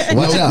 Watch out.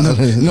 Watch out.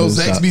 no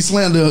Zaxby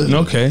slander.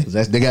 Okay.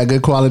 They got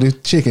good quality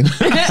chicken.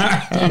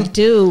 I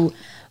do.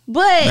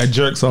 But That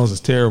jerk sauce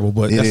is terrible,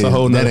 but It that's is. a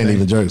whole nother That ain't thing.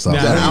 even jerk sauce.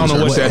 Nah, That I don't ain't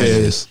know what jerk that sauce.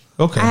 is.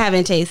 Okay. I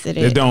haven't tasted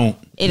it. It don't.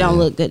 It don't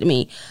look good to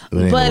me. It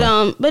ain't But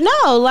no but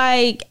no,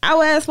 like I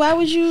would ask, why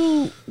would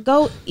you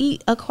go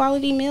eat a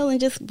quality meal and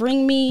just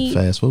bring me?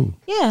 Fast food.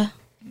 Yeah,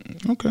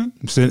 Okay.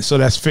 So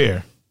that's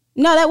fair.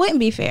 no, that wouldn't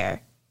be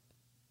fair.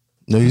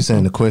 No, you're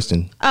saying the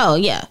question Oh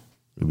yeah,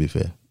 would be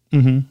fair.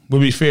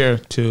 Would be fair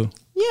too.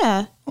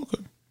 yeah. Okay.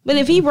 But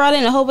if he brought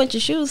in a whole bunch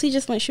of shoes, he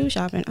just went shoe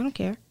shopping. I don't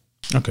care.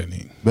 Okay,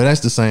 neat. But that's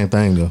the same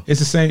thing though. It's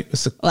the same.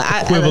 It's Well,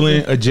 I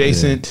equivalent,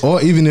 adjacent.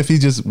 Or even if he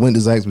just went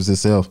to Zaxby's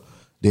himself,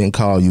 didn't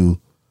call you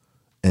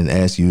and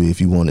ask you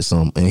if you wanted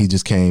some, and he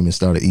just came and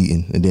started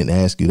eating and didn't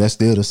ask you, that's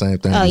still the same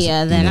thing. Oh as,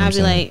 yeah, you then know what I'd I'm be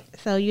saying? like,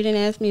 so you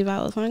didn't ask me if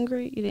I was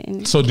hungry? You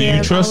didn't. So do care you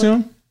if trust I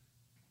was- him?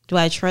 Do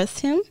I trust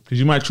him? Because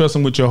you might trust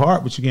him with your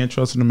heart, but you can't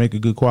trust him to make a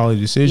good quality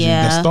decision.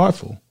 Yeah. That's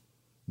thoughtful.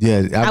 Yeah, I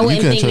you wouldn't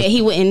couldn't think trust. that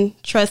he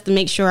wouldn't trust to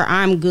make sure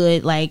I'm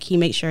good, like he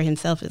makes sure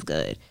himself is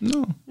good.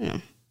 No, Yeah,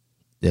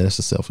 that's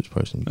a selfish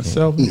person. You that's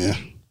can't. selfish. Yeah,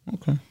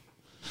 Okay.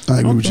 I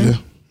agree with you. Okay.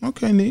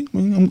 Okay, Nick.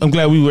 I'm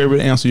glad we were able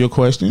to answer your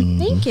question.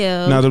 Thank you.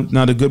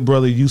 Now the good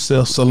brother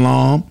Yusef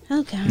Salam.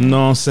 Okay. You know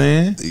what I'm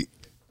saying?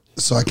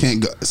 So I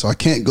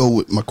can't go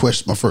with my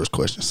first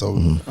question.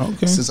 So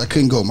Okay. since I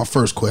couldn't go with my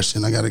first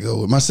question, I got to go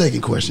with my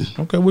second question.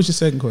 Okay, what's your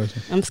second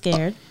question? I'm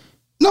scared.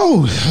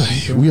 No,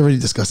 we already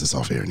discussed this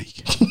off air,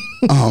 Nick.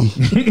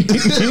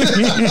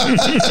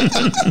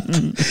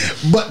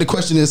 But the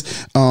question is,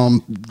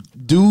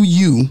 do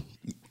you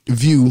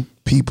view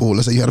people,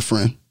 let's say you had a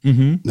friend,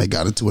 they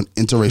got into an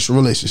interracial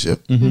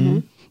relationship,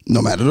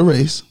 no matter the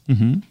race,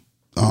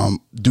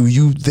 do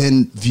you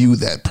then view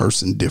that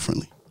person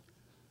differently?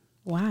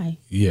 Why?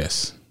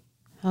 Yes,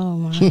 Oh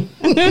my.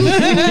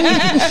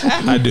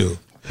 I do.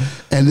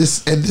 And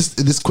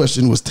this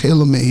question was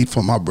tailor made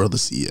for my brother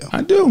CL.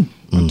 I do.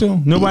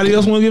 Nobody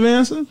else want to give an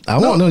answer? I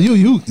won't know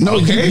you. No,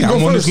 Okay, you go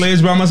I'm on first. this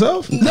ledge by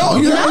myself. No,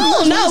 you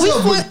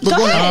No,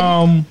 go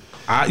ahead.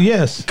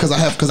 Yes, Because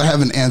I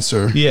have an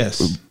answer.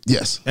 yes,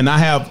 Yes. and I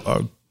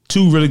have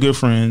two really good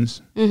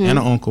friends and an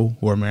uncle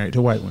who are married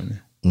to white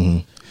women.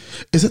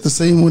 Is that the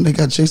same one that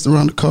got chased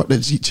around the car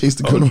that she chased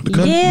the girl around the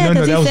car? Yeah, no,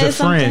 'cause he that was said a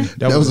friend.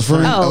 something. That was a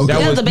friend? Oh, Okay.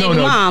 that was the baby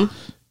mom.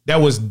 That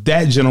was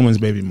that gentleman's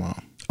baby mom,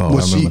 Oh,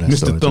 Was I remember she that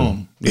story, Mr. too.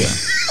 Thumb. Yeah.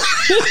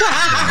 Yeah,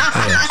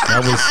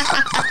 that was.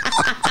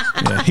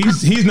 Yeah,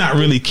 he's not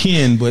really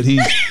kin, but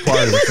he's part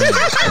of the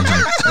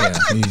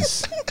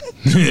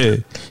family. Yeah,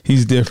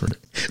 he's different.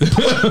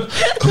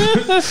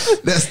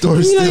 That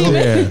story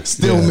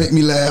still make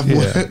me laugh.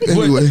 Yeah.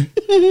 Anyway,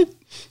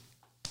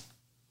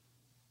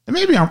 And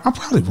maybe I'm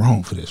probably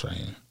wrong for this right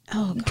here.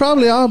 Oh,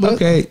 Probably all, but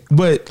Okay,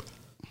 but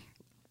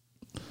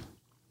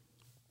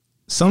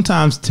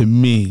sometimes to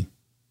me,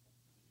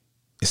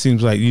 it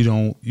seems like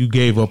you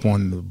gave up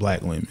on the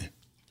black women.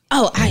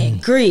 oh, I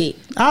agree.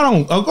 I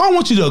don't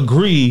want you to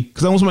agree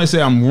because I want somebody to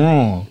say I'm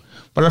wrong,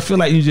 but I feel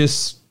like you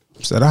just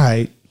said, all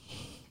right.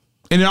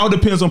 And it all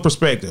depends on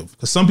perspective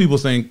because some people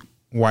think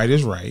white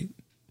is right.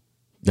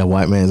 the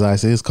white man's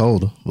ice is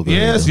colder.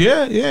 Yes,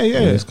 yeah.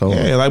 it's cold.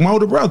 Yeah, like my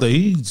older brother,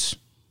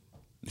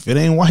 if it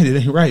ain't white, it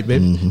ain't right,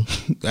 baby.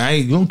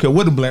 I don't care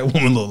what a black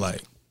woman look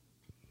like.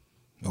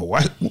 A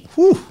white,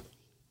 whew.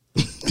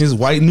 His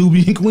white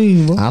Nubian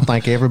queen, bro. I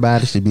think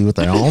everybody should be with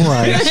their own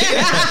race.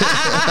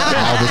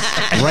 All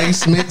this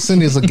race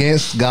mixing is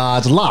against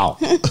God's law.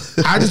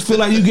 I just feel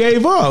like you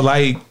gave up.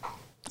 Like,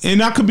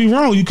 and I could be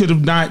wrong. You could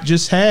have not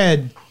just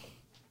had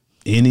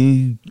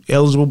any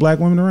eligible black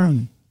women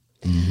around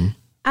you.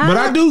 But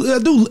I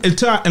do.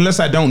 Unless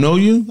I don't know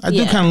you, I do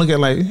Yeah. kind of look at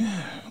like,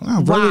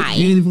 wow, brother, Why?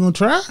 you ain't even gonna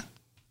try.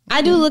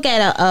 I do look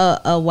at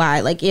a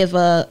why. Like if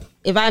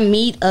I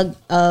meet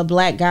a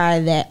black guy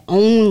that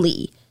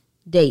only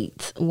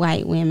dates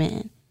white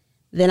women,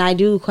 then I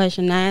do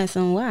question and ask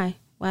him why.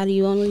 Why do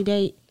you only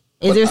date?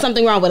 Is there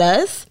something wrong with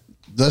us?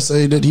 let's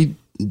say that he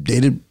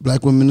dated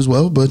black women as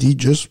well, but he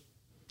just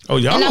Oh,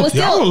 And I y'all was a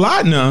still-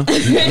 lot now. I'm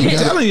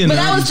telling you But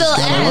now. I was still Y'all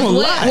asked, a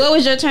lot. what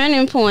was your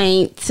turning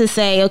point to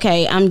say,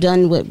 okay, I'm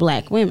done with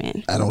black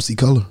women? I don't see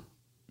color.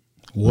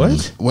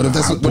 What? What if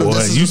that's Ah, what if boy,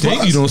 that's his you think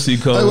response? you don't see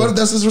color? Like, what if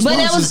that's his response?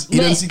 that was- is he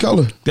doesn't but- see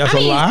color. That's I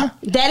a mean, lie.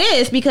 That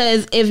is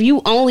because if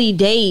you only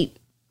date,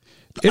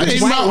 It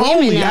ain't white not women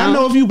only. now. I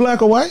know if you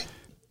black or white.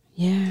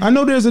 yeah, I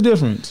know there's a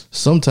difference.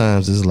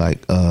 Sometimes it's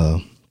like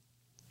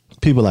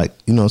people like,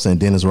 you know what I'm saying,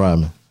 Dennis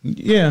Rodman.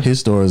 Yeah. His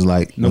story is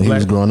like No when he black-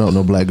 was growing up,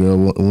 no black girl,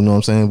 you know what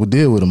I'm saying, would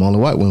deal with him. Only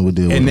white women would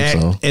deal and with that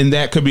him. So and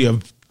that could be a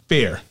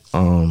fair.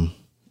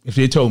 If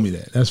they told me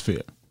that, that's fair.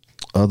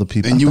 other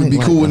people, And I you would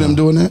think, be cool like, with him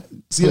doing that?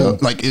 See,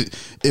 like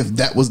if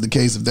that was the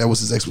case, if that was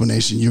his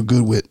explanation, you're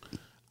good with.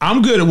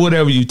 I'm good at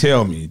whatever you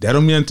tell me. That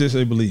don't mean until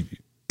they believe you.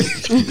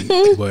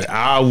 But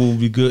I will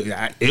be good.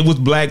 It was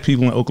black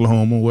people in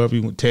Oklahoma, wherever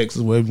he went,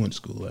 Texas, wherever he went to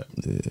school at.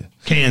 Yeah.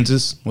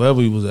 Kansas,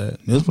 wherever he was at.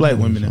 It was black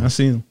women there. I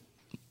seen them.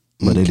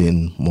 But they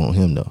didn't want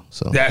him though.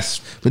 So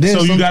But then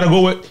so you gotta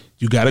go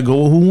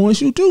with who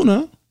wants you to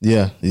now.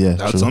 yeah.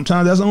 True.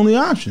 Sometimes that's the only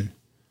option.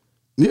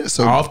 Yeah,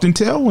 so I often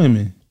tell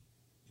women,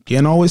 you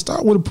can't always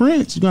start with a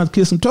prince. You gotta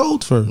kiss some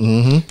toads first.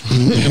 And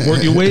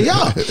work your way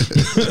up.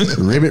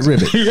 ribbit.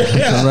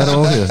 Come right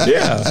over here.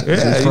 Yeah. You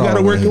gotta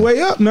problem, work man. your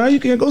way up. Now you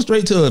can't go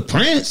straight to a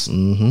prince.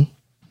 Mm-hmm.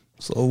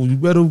 So you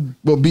better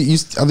well, I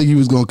think he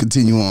was going to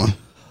continue on.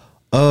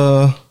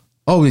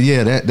 Oh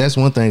yeah, that's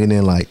one thing. And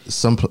then like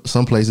some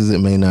places it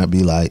may not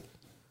be like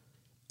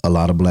a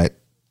lot of black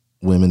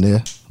women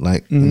there.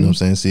 Like you know what I'm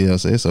saying,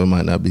 CLC. So it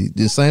might not be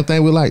the same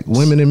thing with like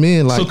women and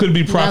men. Like so could it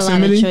be Not a lot of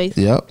proximity? choice.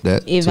 yep,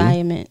 that too.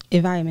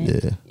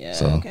 Environment. Yeah.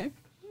 So Okay.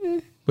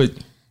 But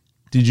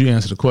did you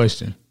answer the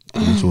question?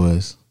 which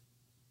was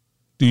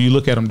Do you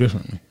look at them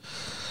differently?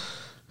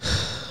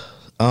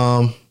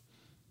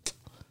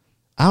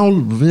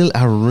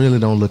 I really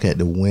don't look at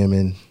the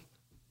women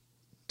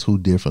too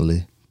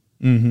differently.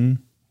 Mm-hmm.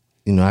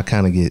 You know, I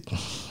kind of get,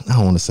 I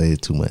don't want to say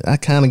it too much. I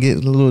kind of get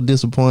a little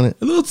disappointed.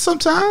 A little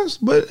sometimes,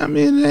 but I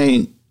mean, it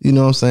ain't. You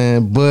know what I'm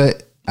saying?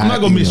 But I'm not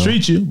gonna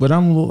mistreat you, but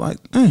I'm a little like,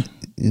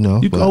 you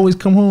know, you can always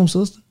come home,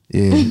 sister.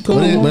 Yeah,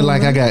 but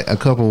like I got a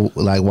couple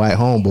like white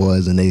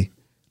homeboys, and they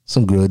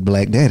some good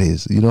black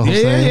daddies. You know what I'm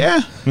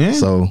saying? Yeah.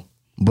 So,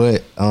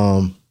 but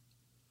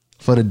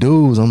for the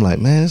dudes, I'm like,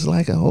 man, it's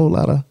like a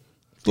lot of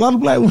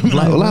black women,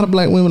 a lot of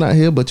black women out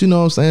here. But you know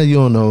what I'm saying? You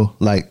don't know,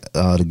 like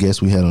the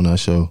guest we had on our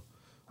show,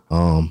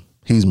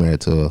 he's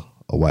married to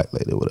a white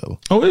lady or whatever.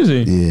 Oh, is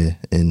he? Yeah,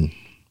 and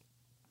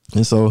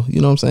so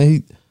you know what I'm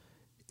saying?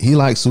 He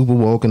like super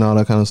woke and all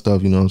that kind of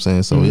stuff. You know what I'm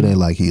saying? So it ain't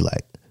like he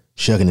like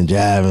shucking and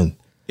jiving.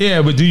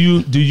 Yeah, but do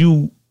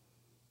you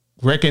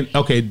reckon?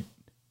 Okay,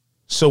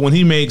 so when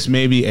he makes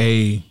maybe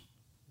a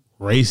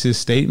racist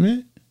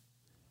statement,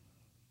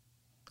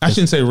 I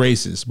shouldn't say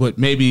racist, but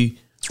maybe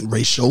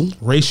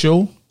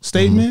Racial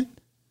statement.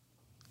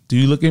 Do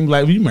you look at him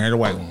like, you married a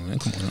white woman? Man.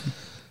 Come on.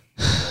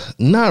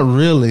 Not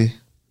really,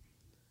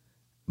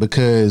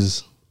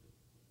 because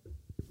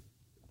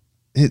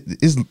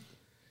it's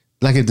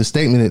like if the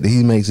statement that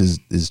he makes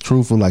is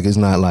truthful, like it's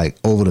not like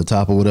over the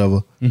top or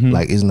whatever.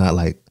 Like it's not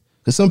like,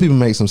 because some people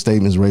make some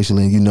statements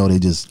racially and you know they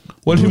just.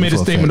 What if he made a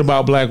statement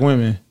about black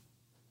women?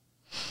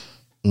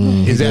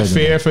 Is that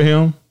fair for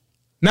him?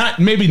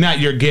 Maybe not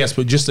your guest,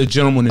 but just a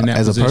gentleman in that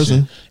as position. A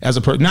person, as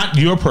a person, not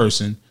your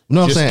person.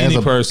 No, I'm just saying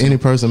any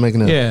person making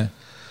that.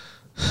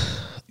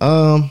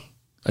 Yeah.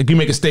 Like you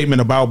make a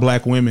statement about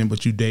black women,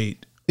 but you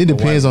date. It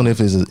depends on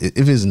if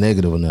it's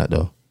negative or not,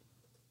 though.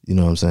 You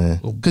know what I'm saying?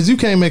 Because you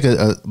can't make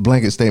a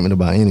blanket statement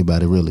about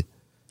anybody, really.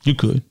 You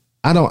could.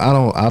 I don't.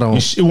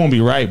 It won't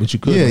be right, but you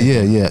could.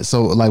 Yeah.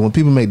 So like when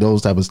people make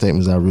those type of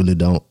statements, I really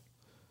don't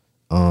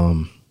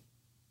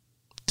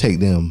take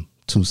them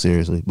too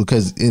seriously,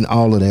 because in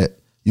all of that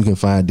you can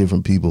find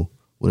different people,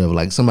 whatever.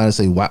 Like somebody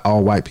say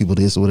all white people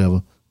this or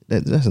whatever.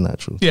 That's not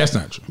true. Yeah, that's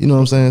not true. You know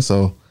what I'm saying?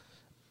 So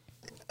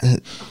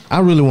I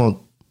really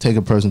won't take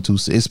a person too,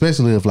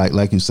 especially if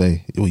like you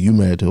say, well, you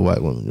married to a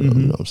white woman. You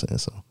know what I'm saying?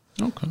 So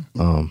okay.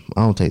 I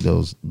don't take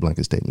those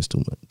blanket statements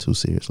too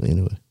seriously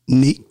anyway.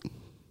 Neat.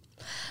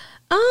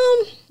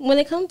 When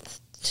it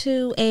comes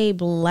to a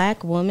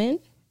black woman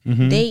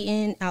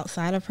dating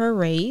outside of her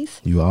race,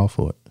 You all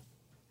for it?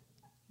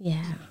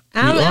 yeah.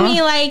 I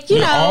mean, like, you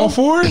know, all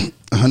for it.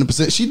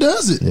 100%. She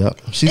does it. Yep.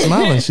 She's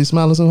smiling. She's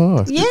smiling so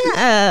hard.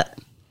 yeah.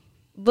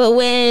 But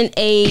when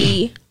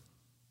a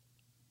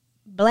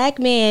black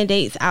man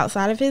dates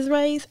outside of his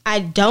race, I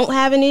don't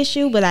have an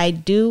issue, but I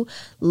do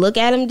look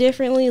at him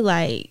differently.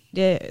 Like,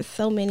 there's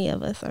so many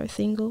of us are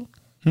single.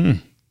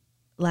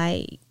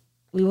 Like,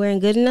 we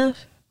weren't good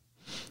enough.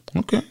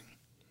 Okay.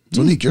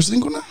 So, Nick, you're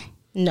single now?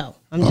 No,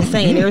 I'm just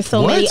saying there's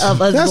so many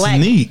of us That's black.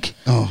 Neek.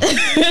 Oh.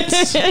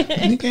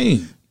 Neek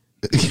ain't.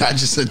 I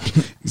just said,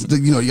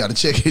 you know, you got to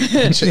check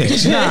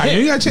it. Nah,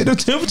 you got to check the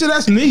temperature.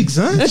 That's Neek,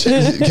 son. That's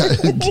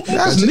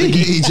That's Neek.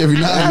 Gauge every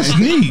now and That's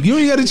then. Neek. You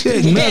ain't got to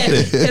check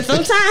nothing. And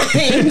sometimes,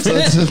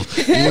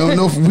 You don't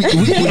know from week to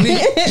week with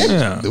Nick.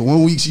 Yeah. The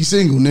 1 week she's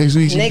single, next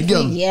week she's next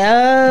together. week,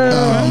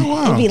 yeah.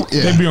 Wow. It'd be like,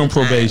 They be on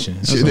probation.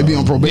 That's Shit, they be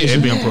on probation. Yeah,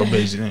 they be on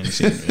probation. Ain't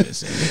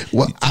shit.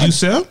 Well, You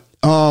sell?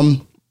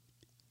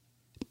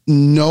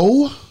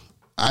 No,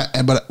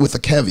 but with a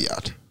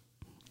caveat.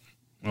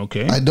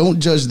 Okay. I don't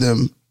judge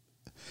them.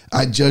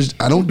 I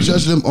don't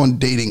judge them on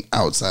dating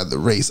outside the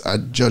race. I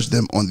judge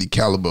them on the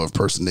caliber of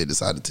person they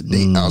decided to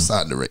date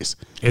outside the race.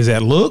 Is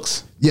that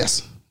looks?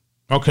 Yes,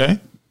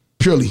 Okay.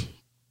 purely.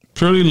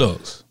 Purely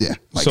looks. Yeah.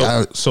 Like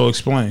So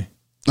explain.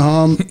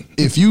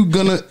 if you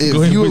gonna, if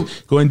Go ahead, you,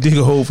 go ahead and dig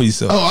a hole for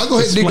yourself. oh, I'll go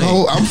ahead and dig a Explain.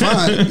 hole. I'm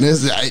fine.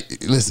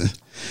 Listen,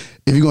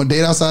 if you're gonna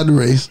date outside the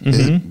race,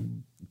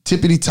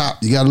 tippity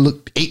top, you got to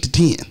look 8 to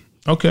 10.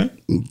 Okay.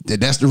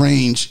 That's the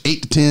range,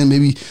 8 to 10,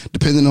 maybe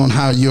depending on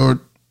how your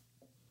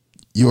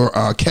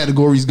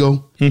categories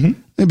go.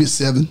 Maybe a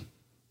 7.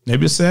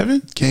 Maybe a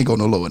 7. Can't go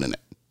no lower than that.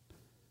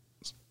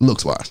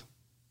 Looks wise,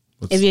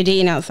 if you're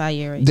dating outside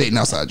your race. dating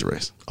outside your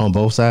race On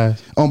both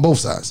sides? on both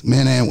sides,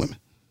 men and women.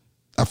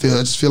 I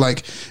just feel like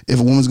if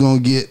a woman's gonna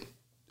get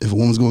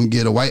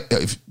a white,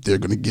 if they're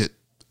gonna get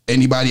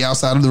anybody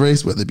outside of the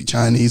race, whether it be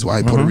Chinese,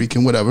 white, Puerto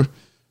Rican, whatever,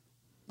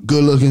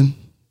 good looking,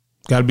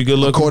 Got to be good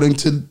looking. according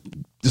to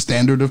the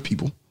standard of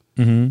people.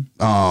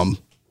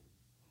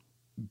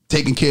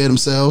 Taking care of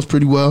themselves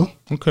pretty well.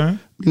 Okay.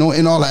 You know,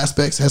 in all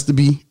aspects, has to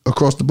be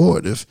across the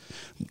board. If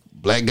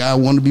black guy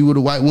want to be with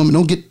a white woman,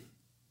 don't get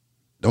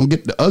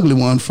the ugly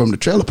one from the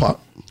trailer park.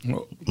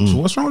 So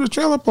what's wrong with the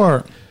trailer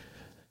park?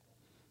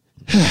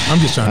 I'm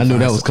just trying. I knew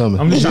that was coming.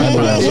 I'm just trying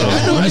to find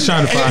something. I'm just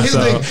trying to find Here's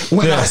the something. thing,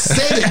 when I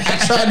said it, I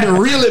tried to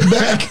reel it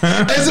back.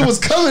 As it was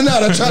coming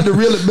out, I tried to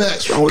reel it back.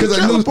 with the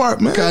trailer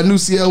park, man? I knew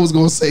CL was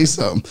going to say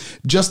something.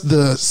 Just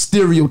the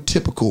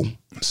stereotypical.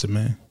 So,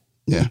 man.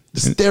 Yeah. The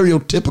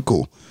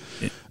stereotypical.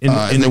 In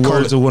the they call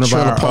words it of one of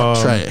trailer park our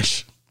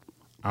trash.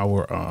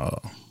 our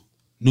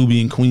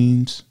Nubian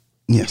queens,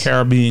 Yes.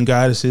 Caribbean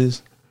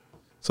goddesses,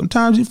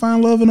 Sometimes you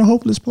find love in a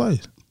hopeless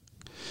place.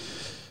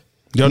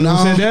 Y'all know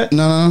who said that?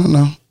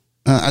 No.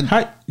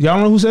 Y'all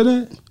know who said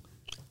that?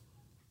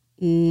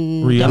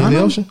 Rihanna. In the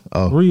ocean?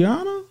 Oh.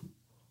 Rihanna?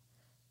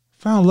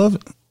 Found love.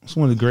 It's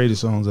one of the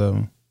greatest songs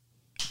ever.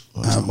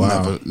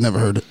 I've never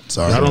heard it.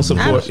 Sorry.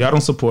 Y'all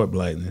don't support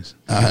blackness.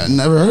 I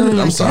never heard it.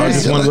 I'm sorry. I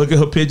just want to look at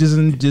her pictures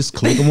and just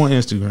click them on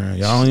Instagram.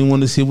 Y'all don't even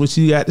want to see what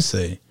she got to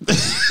say.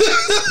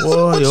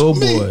 Boy, oh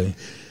boy.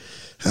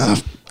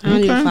 I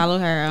don't even follow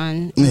her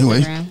on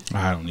Anyway. Instagram.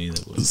 I don't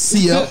either. But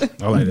CL,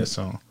 I like that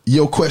song.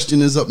 your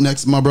question is up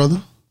next, my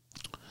brother.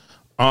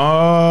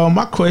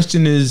 My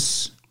question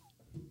is,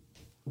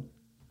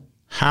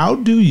 how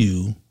do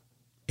you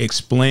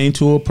explain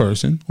to a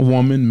person, a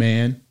woman,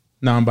 man,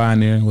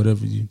 non-binary,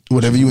 whatever you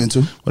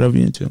into.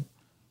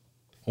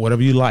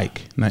 whatever you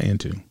like, not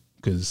into,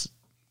 because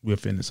we're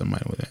offending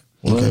somebody with that.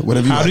 Okay,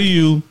 whatever you How like. do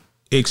you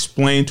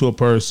explain to a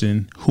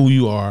person who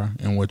you are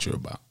and what you're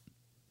about?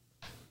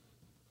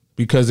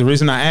 Because the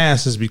reason I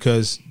ask is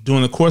because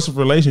during the course of a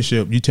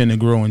relationship, you tend to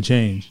grow and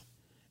change.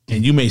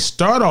 And you may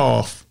start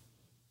off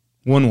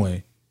one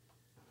way,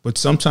 but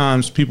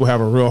sometimes people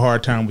have a real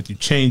hard time with you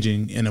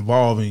changing and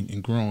evolving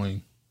and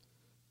growing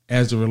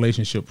as the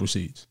relationship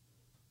proceeds.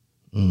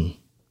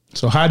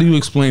 So how do you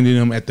explain to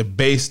them at the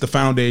base, the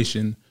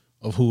foundation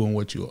of who and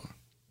what you are?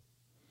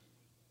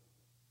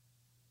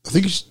 I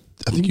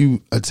think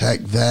you attack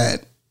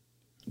that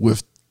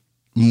with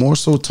more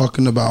so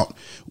talking about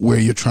where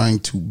you're trying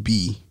to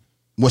be.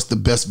 What's the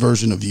best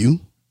version of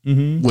you?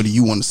 Mm-hmm. What do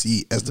you want to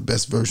see as the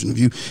best version of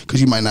you? Because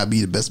you might not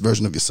be the best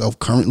version of yourself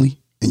currently,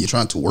 and you're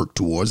trying to work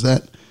towards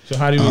that. So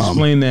how do you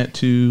explain that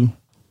to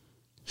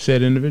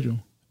said individual?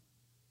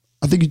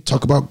 I think you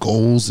talk about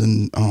goals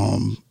and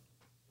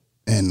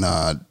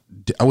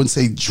I wouldn't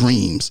say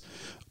dreams,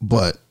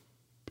 but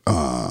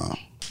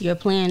Your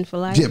plan for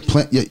life.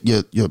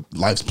 your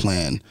life's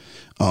plan,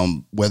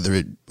 whether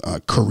it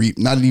career,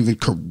 not even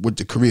with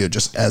the career,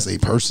 just as a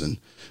person,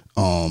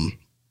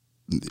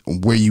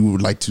 where you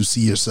would like to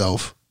see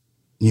yourself,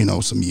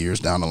 some years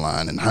down the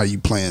line, and how you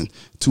plan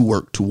to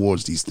work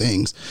towards these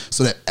things,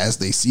 so that as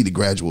they see the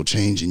gradual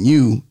change in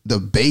you, the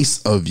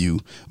base of you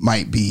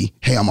might be,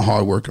 hey, I'm a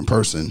hardworking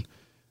person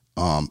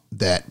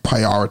that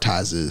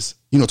prioritizes.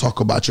 Talk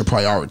about your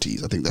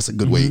priorities. I think that's a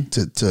good way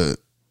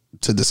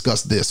to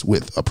discuss this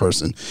with a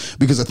person,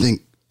 because I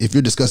think if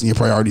you're discussing your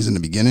priorities in the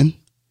beginning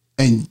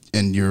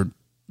and you're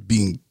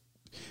being,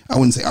 I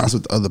wouldn't say honest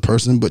with the other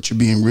person, but you're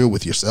being real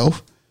with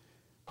yourself,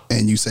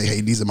 and you say,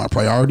 hey, these are my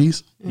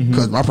priorities,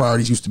 because my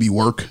priorities used to be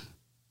work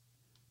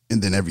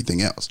and then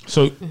everything else.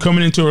 So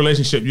coming into a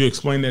relationship, you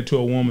explain that to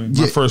a woman.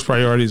 My first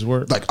priority is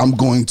work. Like, I'm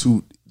going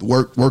to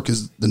work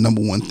is the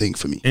number one thing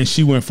for me. And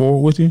she went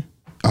forward with you?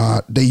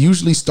 They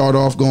usually start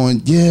off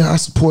going, yeah, I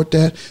support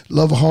that.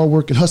 Love a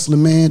hardworking,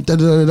 hustling man. Da,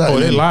 da, da, da. Oh,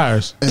 they're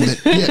liars. And then,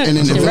 and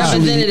then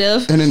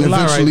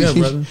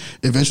Representative.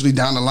 eventually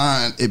down the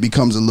line, it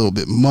becomes a little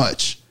bit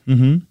much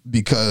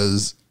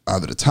because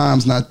either the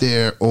time's not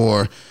there,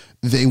 or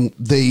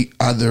they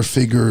either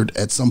figured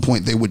at some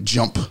point they would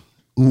jump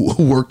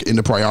work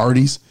into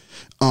priorities.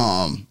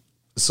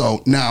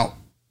 So now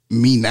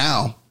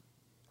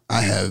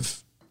I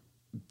have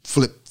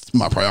flipped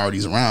my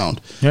priorities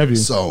around. Have you?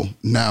 So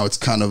now it's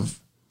kind of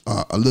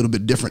a little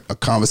bit different. A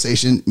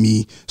conversation,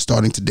 me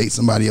starting to date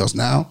somebody else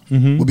now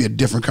would be a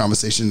different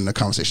conversation than a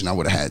conversation I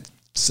would have had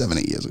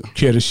 7-8 years ago.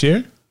 Care to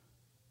share?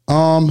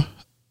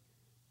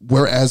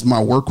 Whereas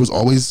my work was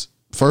always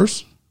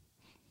first,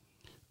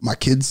 my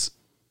kids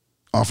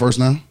are first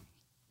now.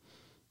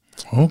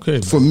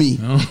 Okay. For me,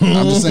 I'm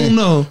just saying.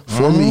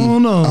 For me,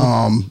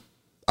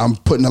 I'm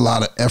putting a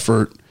lot of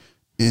effort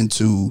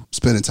into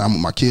spending time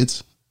with my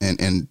kids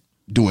and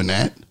doing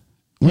that.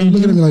 Why are you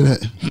looking at me like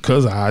that?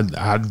 Because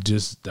I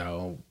just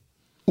don't.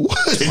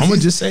 What? I'm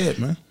gonna just say it,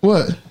 man.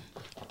 What?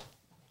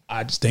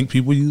 I just think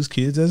people use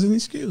kids as an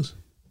excuse.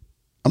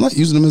 I'm not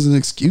using them as an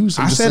excuse.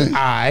 I'm I just said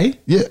saying.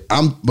 Yeah,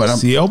 I'm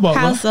CL Butler.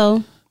 How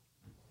so?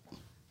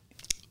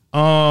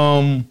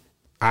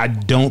 I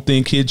don't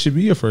think kids should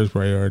be your first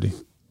priority.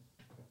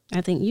 I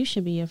think you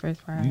should be your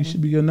first priority. You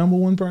should be your number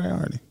one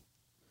priority.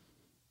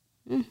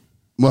 well,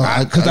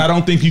 Because I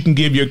don't think you can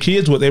give your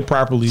kids what they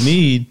properly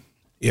need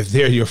if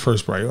they're your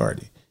first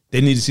priority. They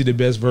need to see the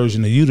best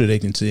version of you that they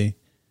can see.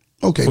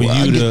 okay, For well,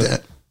 I you get to,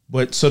 that.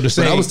 but so to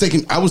say, But I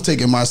was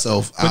taking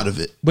myself out of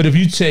it. But if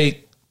you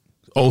take,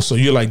 so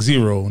you're like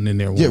zero and then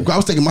they're one. Yeah, I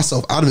was taking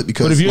myself out of it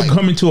because. But if you're like,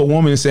 coming to a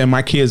woman and saying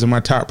my kids are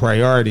my top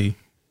priority,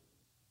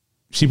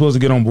 she supposed to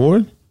get on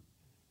board?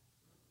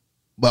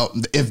 well,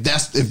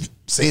 if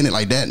saying it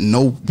like that,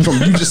 no, from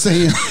you just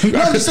saying, no,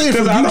 I'm just saying,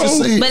 from you just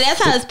saying. But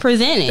that's how it's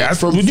presented.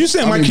 Would you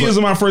say my kids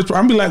are my first?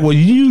 I'm be like, well,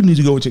 you need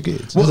to go with your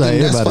kids. Well, That's then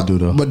how that's everybody fine.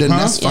 do, though. But then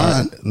that's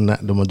fine.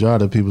 Not the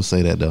majority of people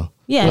say that though.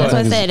 Yeah, that's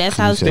what I said. That's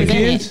how it's Cliche.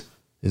 presented. Kids?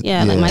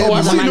 Yeah, like my Oh,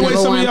 I kids are see my the way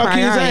number some of one y'all kids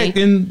priority. act,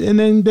 and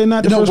then they're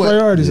not the first but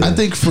priorities. I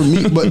think for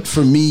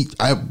me,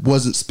 I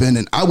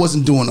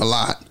wasn't doing a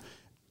lot.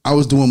 I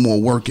was doing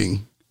more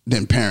working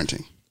than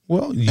parenting.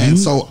 Well, And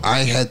so I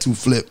had to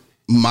flip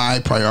my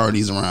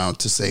priorities around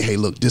to say, hey,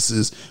 look, this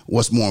is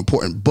what's more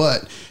important.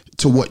 But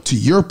to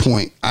your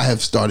point,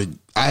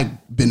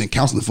 I've been in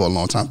counseling for a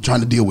long time,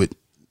 trying to deal with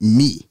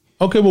me.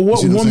 Okay, but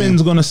what You see what I'm woman's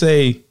saying? gonna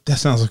say? That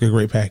sounds like a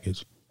great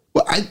package.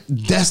 Well,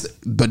 that's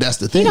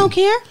the thing. He don't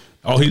care.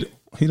 Oh,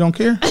 he don't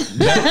care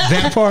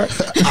that part.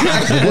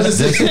 What is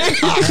this?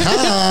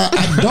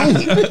 I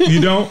don't.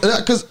 You don't.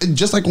 Because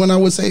just like when I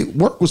would say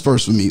work was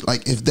first for me,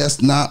 like if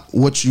that's not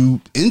what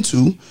you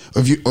into,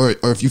 or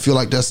if you feel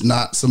like that's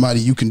not somebody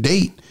you can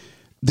date,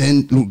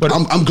 then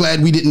I'm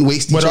glad we didn't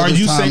waste each But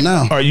other's time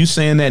now. Are you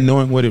saying that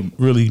knowing what it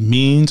really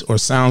means or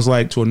sounds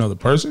like to another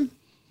person?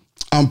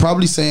 I'm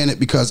probably saying it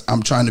because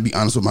I'm trying to be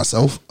honest with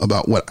myself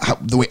about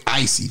the way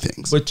I see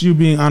things. But you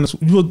being honest,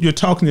 you're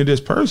talking to this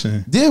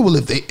person. Yeah, well,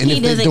 if they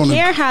Doesn't don't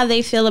care how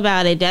they feel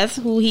about it. That's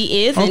who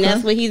he is, Okay. and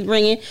that's what he's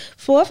bringing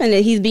forth, and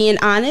that he's being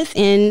honest.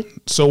 And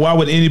So why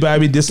would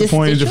anybody be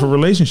disappointed if a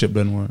relationship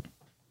doesn't work?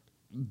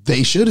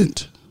 they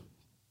shouldn't.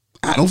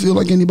 I don't feel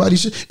like anybody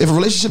should. If a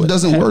relationship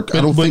doesn't work,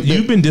 I don't But think you've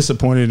that been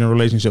disappointed in a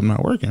relationship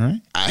not working,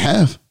 right? I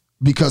have.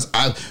 Because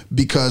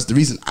the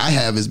reason I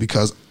have is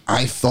because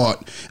I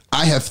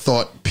have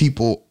thought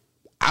people,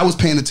 I was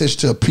paying attention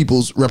to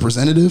people's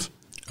representative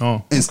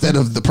Oh, instead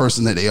of the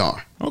person that they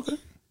are, okay.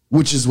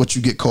 which is what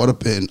you get caught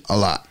up in a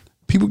lot.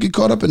 People get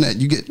caught up in that.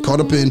 You get caught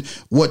up in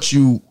what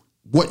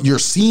you're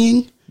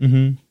seeing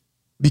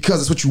because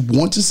it's what you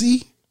want to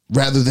see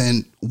rather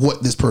than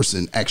what this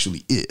person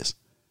actually is.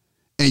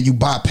 And you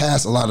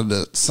bypass a lot of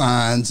the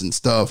signs and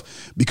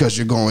stuff because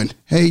you're going,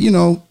 hey,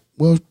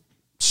 well,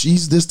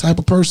 she's this type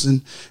of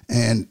person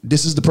and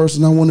this is the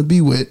person I want to be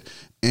with.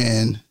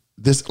 And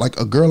this, like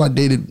a girl I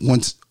dated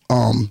once,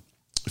 a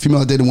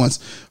female I dated once,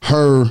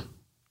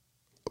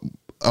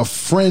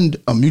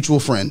 a mutual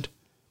friend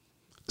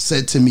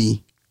said to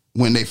me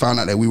when they found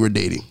out that we were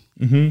dating,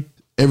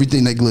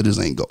 everything that glitters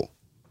ain't gold.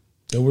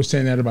 They were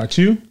saying that about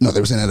you? No, they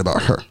were saying that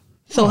about her.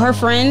 so her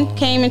friend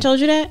came and told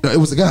you that? No, it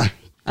was a guy.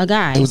 A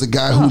guy. It was a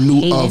guy who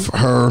knew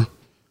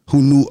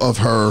of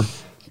her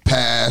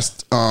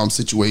past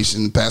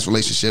situation, past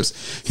relationships.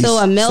 So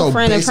a male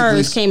friend of basically,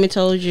 hers came and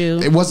told you.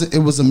 It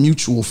was a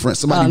mutual friend,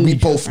 somebody we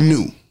mutual both friend.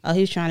 knew. Oh,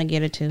 he was trying to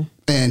get her too.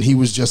 And he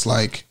was just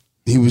like,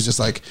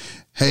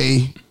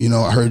 hey,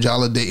 I heard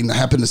y'all are dating. I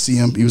happened to see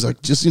him. He was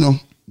like, just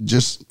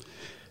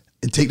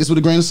take this with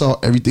a grain of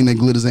salt. Everything that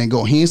glitters ain't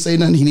gold. He didn't say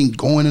nothing. He didn't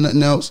go into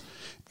nothing else.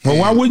 But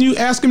why wouldn't you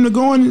ask him to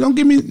go and don't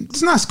give me?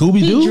 It's not Scooby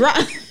He Doo. dropped.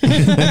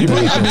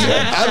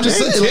 I'm just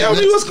saying. Tell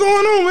me what's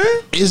going on,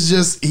 man. It's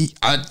just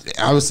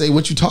I would say,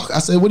 what you talk. I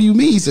said, what do you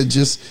mean? He said,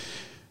 just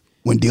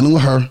when dealing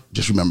with her,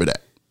 just remember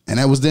that. And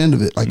that was the end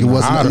of it. Like it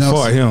wasn't I'd nothing have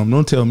else. fought him.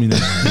 Don't tell me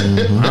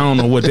that. I don't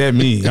know what that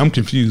means. I'm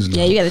confused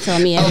now. Yeah, you got to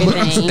tell me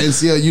everything. And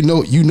see, you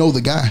know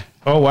the guy.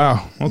 Oh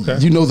wow. Okay.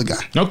 You know the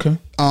guy. Okay.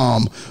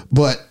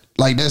 But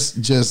like that's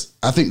just,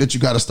 I think that you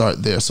got to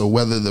start there. So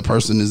whether the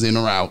person is in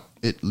or out,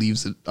 it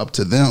leaves it up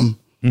to them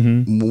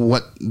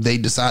what they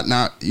decide.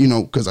 Not,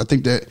 because I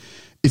think that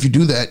if you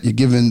do that, you're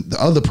giving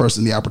the other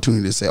person the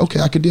opportunity to say, okay,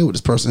 I could deal with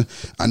this person.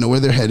 I know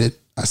where they're headed.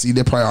 I see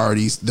their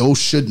priorities. Those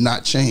should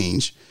not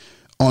change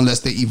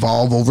unless they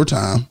evolve over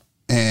time.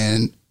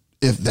 And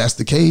if that's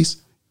the case,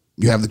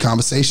 you have the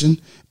conversation.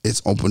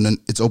 It's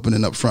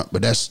opening up front.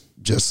 But that's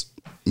just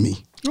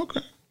me. Okay.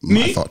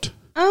 My thought.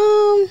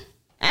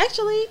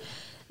 Actually,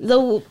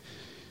 the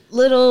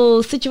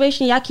little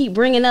situation y'all keep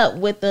bringing up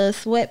with the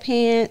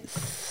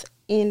sweatpants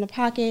in the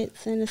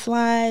pockets and the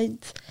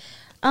slides.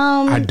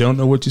 I don't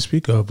know what you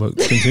speak of, but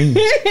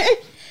continue.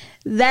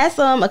 That's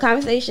a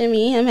conversation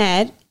me and him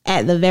had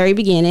at the very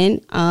beginning.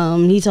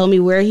 He told me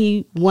where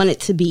he wanted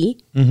to be,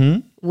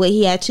 what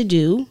he had to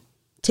do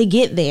to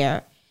get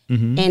there,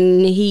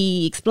 and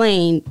he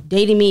explained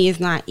dating me is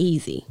not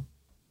easy.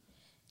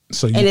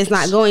 And it's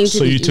not going to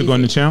So be you took easy.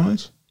 on the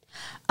challenge?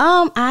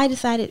 I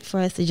decided for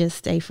us to just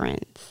stay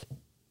friends.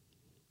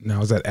 Now,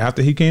 was that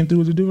after he came through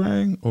with the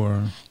do-rag?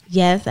 Or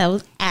Yes, that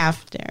was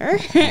after.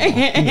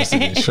 he must have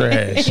been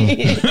trash.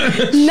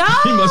 No,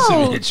 He must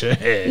have been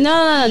trash.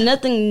 no,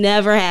 nothing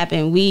never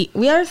happened. We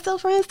are still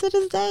friends to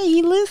this day.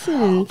 He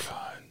listens.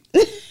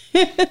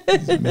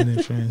 Men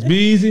and friends. Be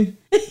easy.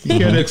 You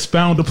care to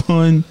expound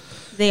upon?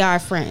 They are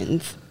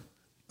friends.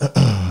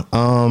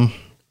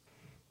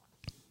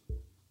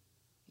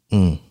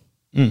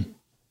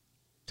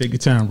 Take your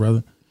time,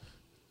 brother.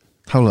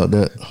 Hold up,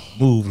 that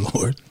Move,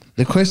 Lord.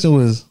 the question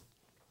was.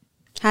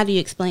 How do you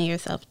explain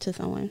yourself to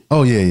someone?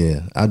 Oh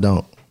yeah, I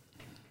don't.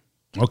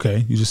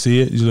 Okay, you just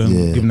see it. You let him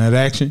Yeah. give him that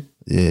action.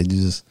 Yeah, you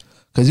just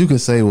because you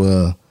could say,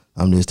 well,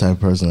 I'm this type of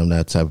person, I'm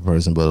that type of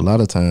person, but a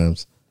lot of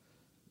times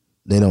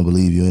they don't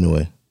believe you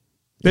anyway.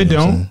 They You know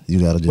what I'm don't. saying? You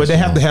gotta just. But they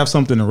have to have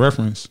something to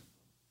reference.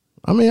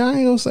 I mean, I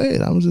ain't gonna say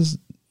it. I'm just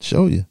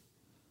show you.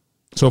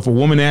 So if a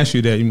woman asks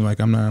you that, you be like,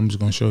 I'm not. I'm just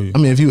gonna show you. I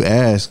mean, if you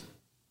ask,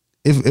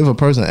 if a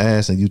person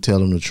asks and you tell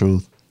them the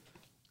truth,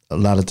 a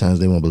lot of times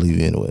they won't believe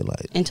you anyway.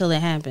 Like, Until it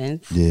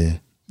happens. yeah,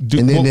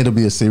 and then it'll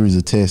be a series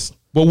of tests.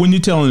 But when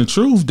you're telling the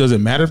truth, does it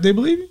matter if they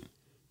believe you?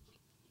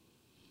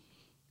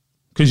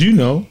 Because you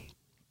know.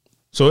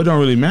 So it don't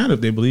really matter if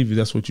they believe you.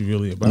 That's what you're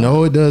really about.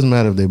 No, it does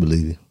matter if they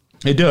believe you.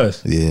 It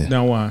does. Yeah.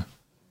 Now why?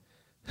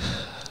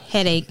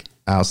 Headache.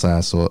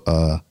 outside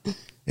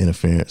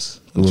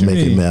interference. It What would you make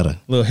it mean? matter.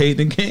 Little hate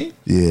in the game.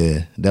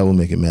 Yeah, that would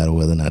make it matter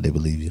whether or not they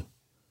believe you.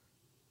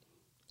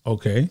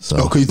 Okay. So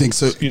Okay, you think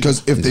so? Excuse me.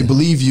 Because if they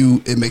believe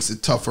you, it makes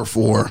it tougher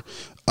for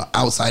an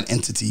outside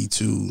entity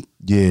to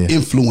yeah,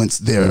 influence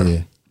their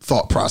Yeah.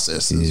 thought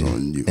processes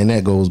on you. and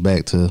that goes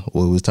back to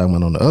what we was talking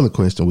about on the other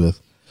question with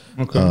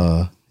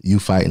Okay. you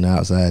fighting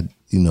outside,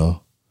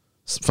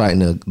 fighting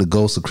the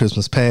ghosts of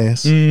Christmas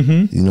past.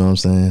 Mm-hmm. You know what I'm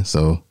saying?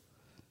 So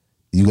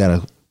you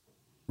gotta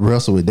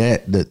wrestle with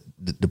that.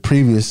 The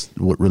previous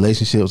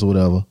relationships or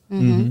whatever.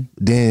 Mm-hmm.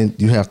 Then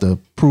you have to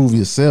prove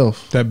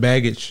yourself. That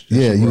baggage. that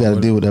Yeah, you brought got to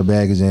with deal it. with that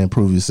baggage and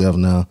prove yourself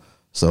now.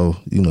 So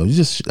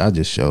I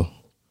just show.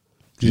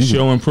 Just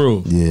show and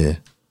prove. Yeah,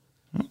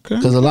 Okay.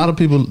 because a lot of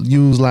people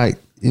use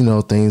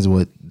things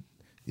with,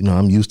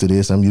 I'm used to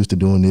this, I'm used to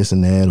doing this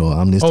and that, or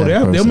I'm this type of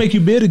person. they'll make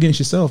you bid against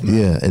yourself. Man.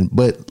 Yeah,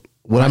 but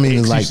what I mean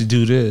is Ex like, used to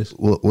do this.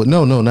 well,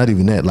 no, not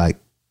even that. Like,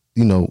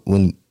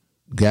 when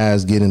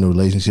guys get into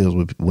relationships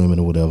with women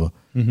or whatever,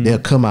 they'll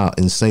come out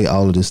and say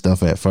all of this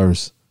stuff at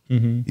 1st.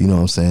 You know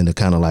what I'm saying? To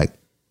kind of like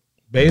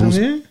Bait them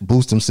in.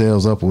 boost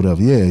themselves up or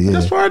whatever. Yeah, yeah.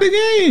 That's part of the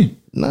game.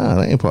 Nah,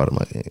 that ain't part of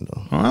my game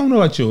though. I don't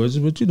know about yours,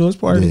 but it's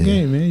part of the Yeah.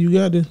 game, man. You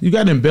got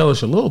to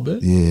embellish a little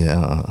bit.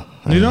 Yeah,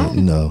 You know?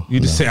 No. You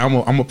just say I'm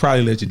gonna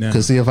probably let you down.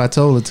 Because see, if I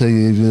told it to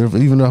you,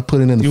 even if I put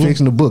it in the You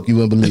fictional book, you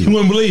wouldn't believe it. You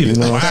wouldn't believe it.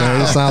 You know what I'm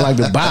saying? It sounds like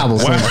the Bible.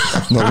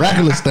 Some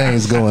miraculous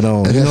things going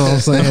on. You know what I'm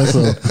saying? So,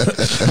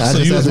 I So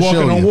you have was to show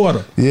walking on you.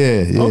 water.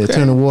 Yeah, Okay.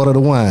 turn the water to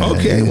wine.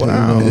 Okay, You know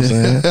wow. what I'm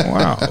saying?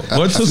 Wow.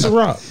 Or to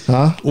Ciroc.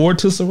 Huh? Or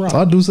to Ciroc.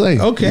 I do say.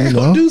 Okay, you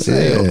know? I do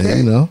say, Yeah,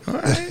 okay. All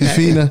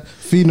right.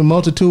 Feeding the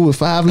multitude with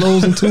 5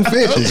 loaves and 2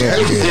 fishes.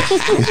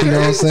 You know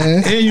what I'm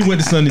saying? And you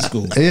went to Sunday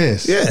school.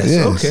 Yes. Yes.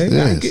 Okay. I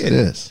Yes. get it.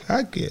 Yes.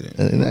 I get it.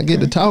 And I get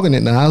to talking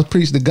it now. I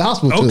preach the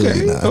gospel to Okay.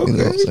 you now. Okay. You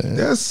know what I'm saying?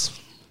 That's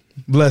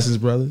blessings,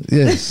 brother.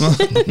 Yes.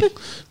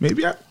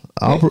 Maybe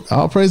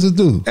All praises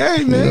due.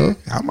 Hey man, You know?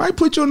 I might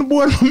put you on the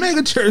board of a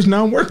mega church.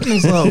 Now I'm working on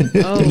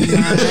something. Oh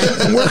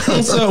my. I'm working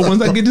on something.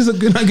 Once I get this,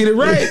 I get it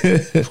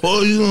right.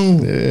 Pull you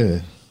on.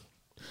 Yeah.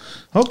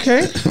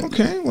 Okay.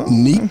 Well,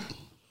 Neat.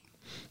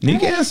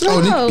 Neat answer.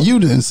 Oh, Oh. Nick, you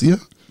didn't see her.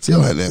 See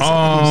how that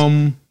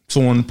answer.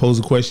 Someone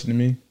posed a question to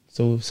me,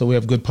 so we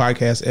have good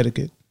podcast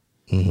etiquette.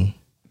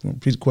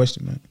 Repeat the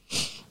question, man.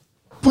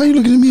 Why are you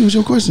looking at me with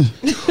your question?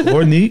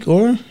 Or Neek,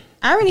 or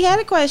I already had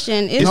a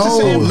question. It's the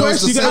same it's the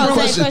question. You same got-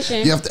 question.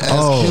 question. You have to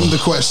ask him the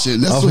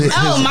question. That's what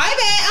Oh, my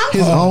bad.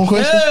 His own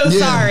question? Oh, Yeah.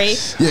 sorry.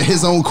 Yeah,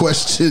 his own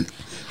question.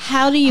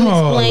 How do you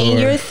Oh, explain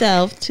Lord.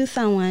 yourself to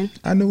someone?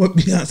 I know what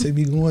Beyonce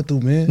be going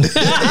through, man.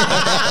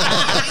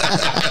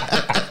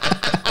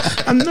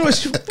 I know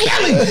it's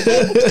Kelly.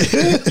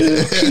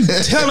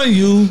 Keep telling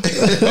you.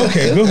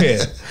 Okay, go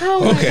ahead.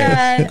 Oh my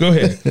God. Go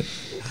ahead.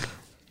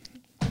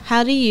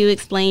 How do you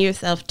explain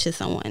yourself to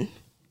someone?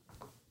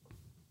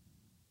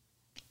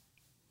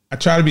 I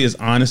try to be as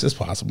honest as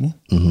possible,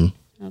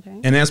 Okay.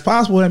 and as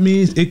possible, that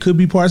means it could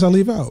be parts I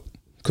leave out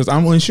because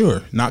I'm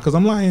unsure, not because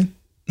I'm lying.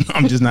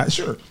 I'm just not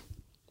sure.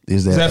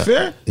 Is that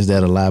fair? Is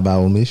that a lie by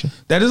omission?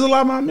 That is a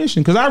lot of my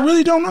mission because I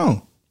really don't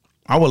know.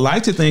 I would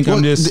like to think Well,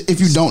 I'm just if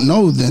you don't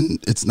know, then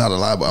it's not a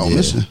lie by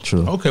omission.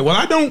 True. okay. Well,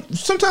 I don't.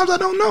 Sometimes I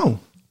don't know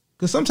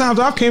because sometimes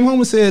I came home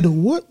and said,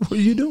 "What were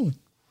you doing?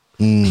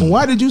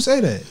 Why did you say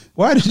that?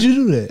 Why did you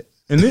do that?"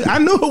 And then I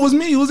knew it was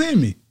me. It was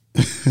in me.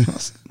 I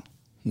said,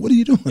 what are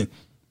you doing?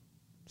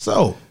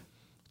 So,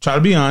 try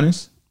to be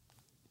honest.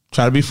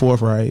 Try to be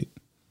forthright.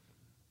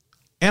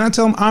 And I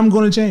tell them I'm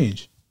going to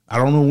change. I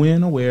don't know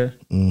when or where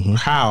or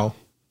how,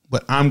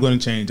 but I'm going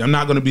to change. I'm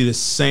not going to be the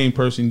same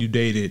person you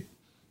dated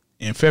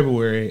in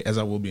February as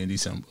I will be in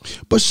December.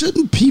 But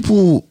shouldn't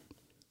people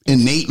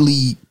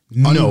innately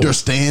No.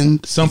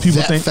 understand Some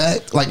people that think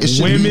fact? Like it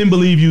should women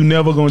believe you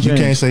never going to You change.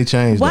 can't say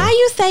change. Why though.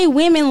 you say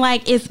women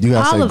like it's You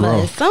gotta all say of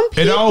grow. us? Some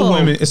people. It's all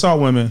women. It's all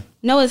women.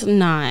 No, it's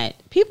not.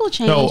 People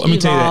change. No, let me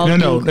tell you that.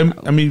 evolve, No, and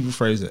let me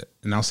rephrase that,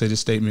 and I'll say this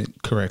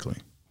statement correctly.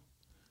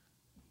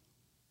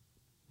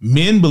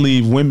 Men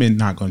believe women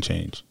not going to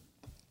change.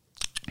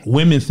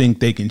 Women think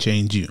they can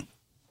change you.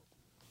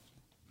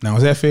 Now,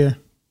 is that fair?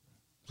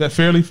 Is that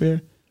fairly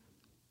fair?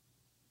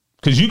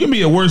 Because you can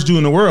be the worst dude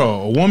in the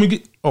world. A woman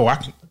get, I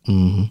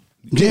can.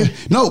 Yeah,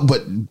 no,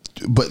 but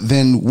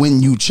then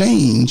when you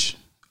change,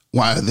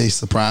 why are they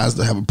surprised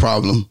to have a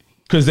problem?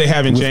 Because they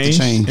haven't With the changed,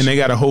 change. and they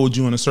got to hold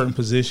you in a certain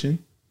position.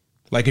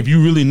 Like if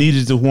you really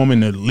needed the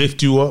woman to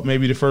lift you up,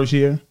 maybe the first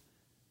year,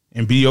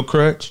 and be your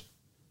crutch.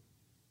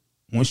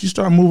 Once you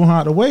start moving her out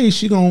of the way,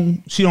 she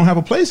don't have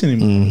a place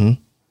anymore.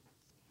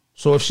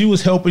 So if she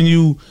was helping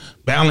you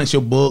balance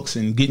your books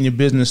and getting your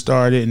business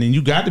started, and then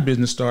you got the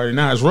business started,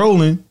 now it's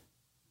rolling,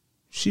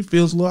 she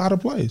feels a little out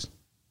of place.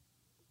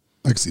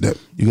 I can see that.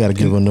 You got to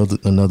give her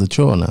another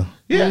chore now.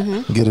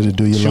 Yeah. Get her to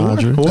do your Sure.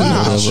 laundry. Wow.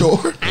 whatever.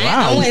 Sure.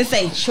 I wouldn't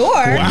say chore,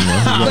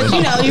 but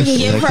you know, you can give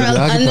Yeah, her keep it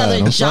occupied. another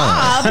I'm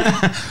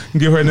job.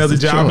 Give her another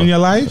job Sure. in your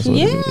life.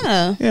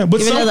 Yeah, Yeah, but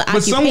Give some- another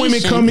but some women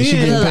occupation. come in- She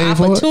getting Another paid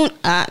for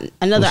it?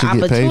 another Will she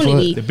get paid for it?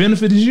 opportunity. The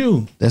benefit is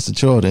you. That's the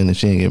chore then if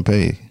she ain't getting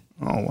paid.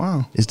 Oh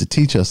wow. It's to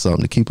teach us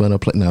something, to keep on our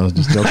plate. No, I was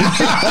just joking.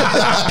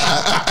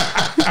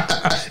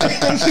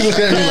 She looked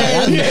at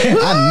me like,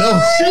 I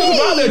know. She was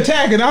about to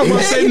attack, and I was about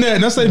to say that,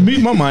 and I said,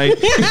 "Meet my mic,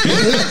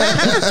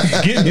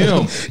 get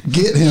him,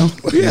 Get him.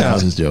 Yeah, I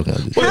was just joking.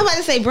 How about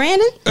to say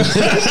Brandon?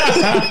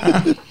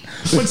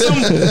 But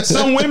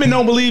some women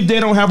don't believe they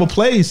don't have a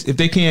place if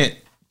they can't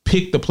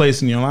pick the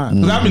place in your life.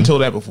 Because I've been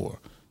told that before.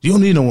 You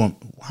don't need no woman.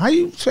 Why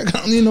you expect I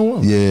don't need no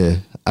woman? Yeah,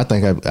 I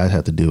think I'd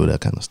have to deal with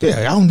that kind of stuff. Yeah,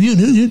 I don't. You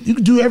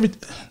can do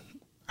everything.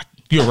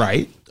 You're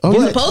right. Oh,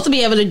 You're yeah. supposed to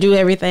be able to do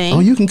everything. Oh,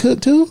 you can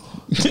cook too?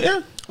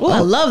 Yeah. Oh, I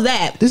love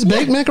that. This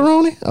baked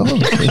macaroni? Oh,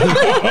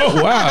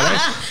 Oh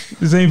wow.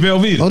 This ain't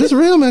Velveeta. oh, this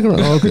real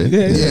macaroni. Oh, okay.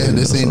 Yeah,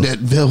 this ain't that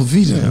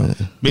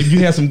Velveeta. Maybe you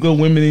have some good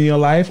women in your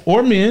life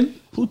or men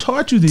who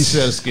taught you these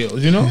set of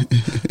skills. You know.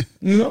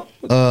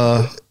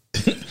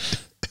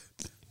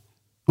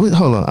 Wait,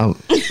 hold on.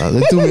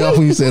 That threw me off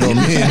when you said on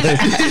men.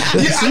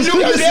 I knew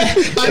your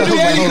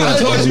daddy could have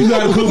taught you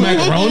how to cook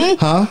macaroni.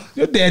 Huh?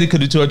 Your daddy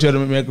could have taught you how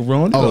to make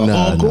macaroni. Oh, or no,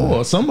 uncle no.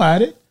 or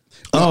somebody.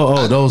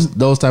 Oh,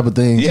 those type of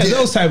things. Yeah,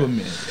 those type of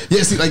men.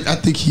 Yeah, see, like I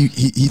think he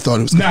thought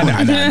it was Nah.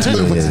 Thought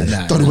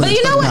it was But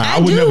you know what? I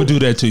would never do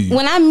that to you.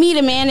 When I meet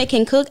a man that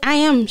can cook, I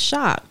am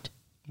shocked.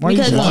 Why you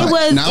Because shocked? it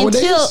was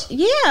Nowadays?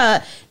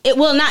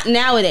 not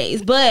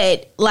nowadays,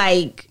 but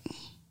like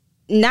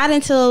not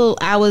until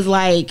I was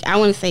like, I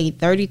want to say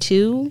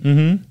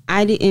 32,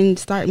 I didn't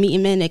start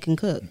meeting men that can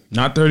cook.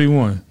 Not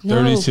 31, No,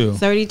 32.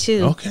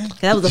 32. Okay.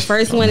 That was the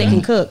first one that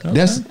can cook.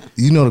 That's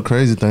the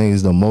crazy thing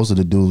is though most of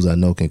the dudes I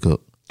know can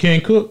cook.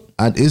 Can't cook.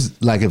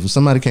 It's like if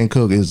somebody can't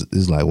cook,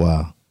 it's like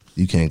wow,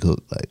 you can't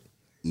cook. Like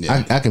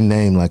Yeah. I can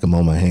name like them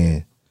on my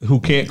hand. Who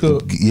can't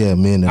cook? Yeah,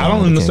 men. That I don't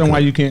know that understand can't why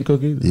cook. you can't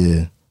cook either.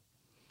 Yeah.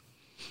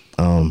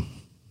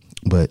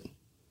 But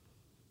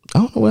I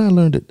don't know where I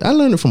learned it. I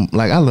learned it from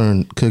I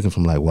learned cooking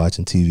from like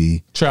watching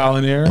TV Trial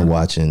and error. and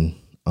watching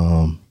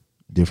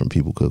different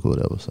people cook or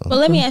whatever. So But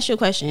let me ask you a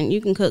question.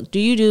 You can cook. Do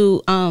you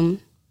do,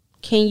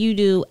 can you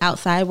do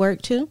outside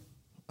work too?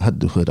 I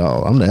do it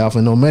all. I'm the alpha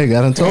and omega.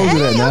 I done told you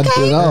that. Now I do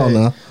okay. it all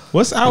now.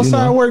 What's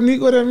outside work,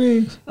 Nick? What that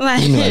mean?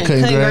 Like, You know, like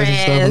cutting grass and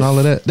stuff and all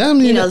of that. That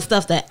mean You know,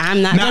 stuff that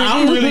I'm not Now going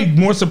I'm to do. really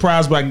more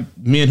surprised by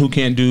men who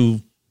can't do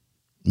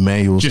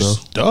manual just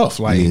stuff. stuff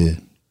like. Yeah.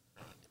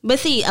 But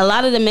see, a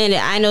lot of the men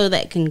that I know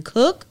that can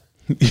cook.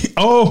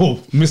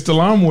 Oh, Mr.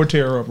 Lawnmower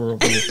Tear Upper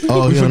over here.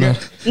 Oh, We you don't know?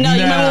 forgot- No,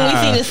 you remember when we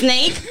Nah. seen the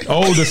snake?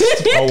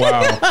 Oh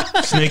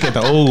wow, snake at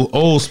the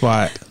old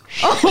spot.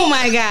 Oh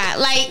my God.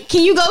 Like,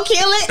 can you go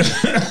kill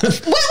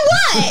it?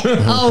 What?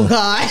 Oh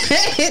God.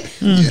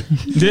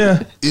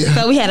 Yeah,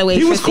 So we had to wait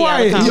he for was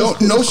quiet. Ciara to Yo,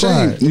 come. no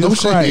shame. He No was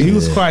quiet. He shame.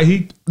 was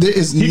quiet. There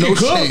is He no can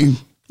cook. shame.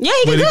 Yeah,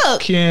 he But can he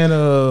cook.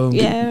 can't.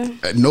 Yeah.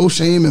 No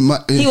shame in my.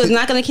 He was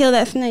not going to kill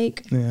that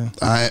snake. Yeah.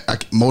 I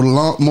mow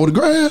the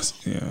grass.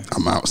 Yeah.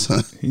 I'm out,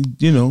 son. He,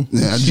 you know,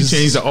 Yeah, I she just-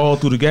 changed it all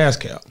through the gas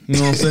cap. You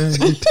know what I'm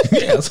saying?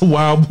 Yeah, it's a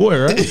wild boy,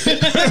 right?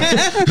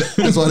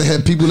 That's why they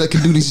have people that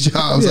can do these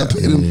jobs. I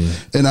pay them,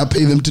 and I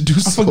pay them to do I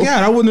so.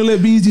 forgot. I wouldn't have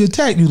let BZ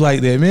attack you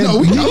like that, man. No,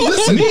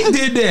 listen. Nick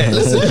did that.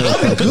 Listen,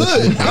 I'm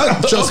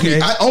good. Trust me,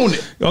 Okay. I own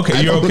it. Okay,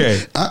 I you're own okay.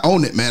 it. I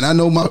own it, man. I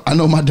know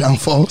my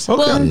downfalls. Okay.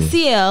 Well,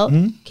 CL,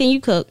 can you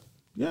cook?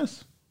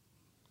 Yes.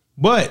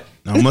 But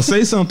I'm gonna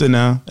say something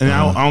now, and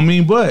I don't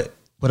mean but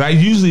I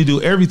usually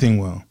do everything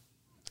well.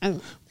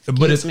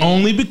 But it's me.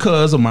 only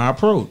because of my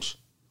approach.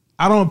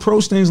 I don't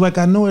approach things like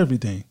I know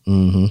everything.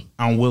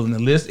 I'm willing to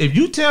listen. If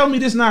you tell me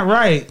this not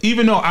right,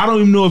 even though I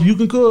don't even know if you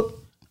can cook,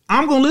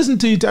 I'm gonna listen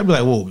to you. I'll be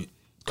like, whoa,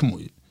 come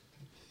on.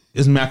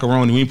 It's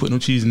macaroni. We ain't put no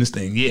cheese in this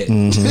thing yet.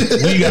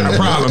 We got a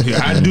problem here.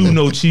 I do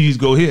know cheese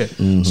go here.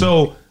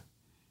 So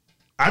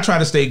I try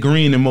to stay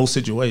green in most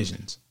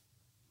situations.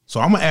 So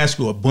I'm gonna ask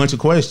you a bunch of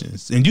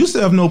questions, and you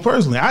self know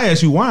personally. I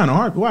ask you why in a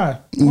heart. Why?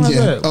 Why is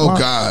Yeah. that? Oh, Why?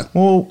 God.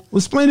 Well,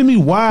 explain to me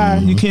why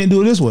you can't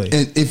do it this way.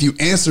 And if you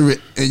answer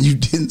it and you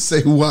didn't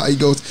say why, he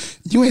goes,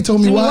 "You ain't told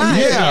me Tell me why." why.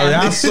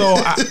 Yeah, so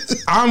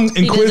I'm He does that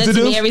to me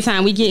inquisitive. every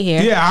time we get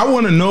here. Yeah, I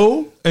want to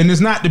know, and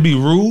it's not to be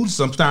rude.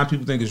 Sometimes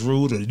people think it's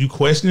rude or you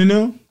questioning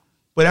them,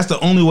 but that's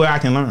the only way I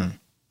can learn.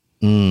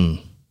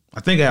 I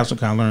think I have some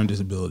kind of learning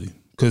disability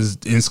because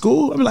in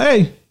school, I'm like,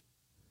 hey,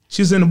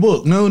 she's in the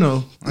book.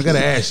 No, I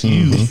gotta ask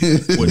you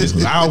what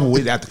this. I'll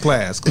wait after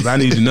class because I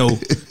need to know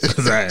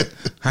because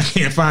I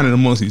can't find it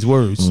amongst these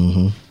words.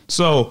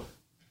 So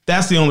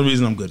that's the only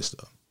reason I'm good at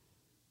stuff.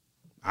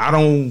 I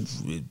don't.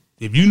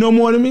 If you know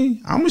more than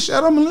me, I'm gonna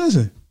shut up and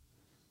listen.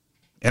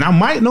 And I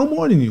might know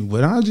more than you,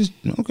 but I'll just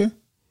okay.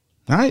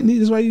 All right, Neat,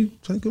 that's why you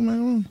try to come back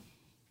around.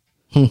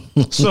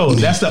 So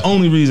that's the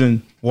only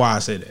reason why I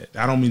say that.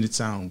 I don't mean to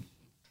sound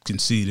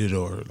conceited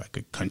or like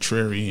a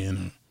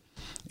contrarian or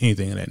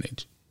anything of that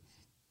nature.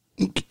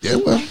 Yeah,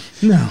 well,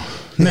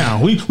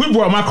 Now we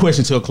brought my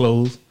question to a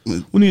close.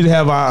 We need to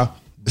have our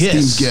guests.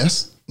 esteemed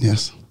guest.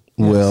 Yes.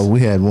 Well, we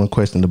had one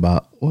question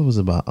about what was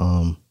it about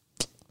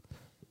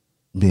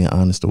being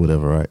honest or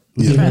whatever, right?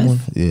 Yeah.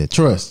 Trust. Yeah,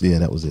 trust. Yeah,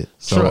 that was it.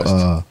 So,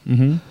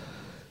 Trust.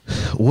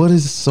 what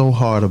is so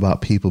hard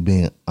about people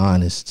being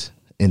honest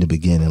in the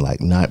beginning,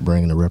 like not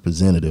bringing a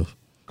representative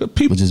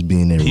But just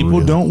being there. People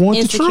real. don't want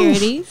the truth.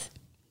 Insecurities.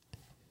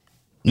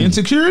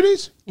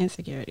 Insecurities?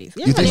 Insecurities.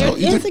 Yeah, You think so? they're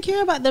You think-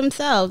 insecure about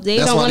themselves. They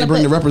That's don't why want they to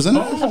bring put. the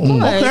representative. Okay,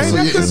 course. So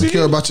that you're could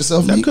insecure be. about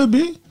yourself. That Neek? could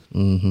be.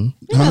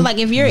 Yeah, like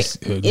if you're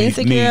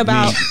insecure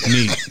about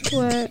Neek.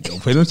 what?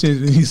 Don't pay no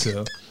attention to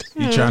yourself.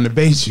 He's trying to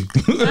bait you.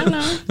 I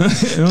know.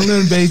 Don't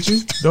let him bait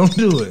you. Don't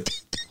do it.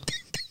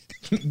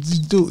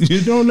 Just do it. You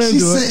don't let him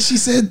do it. She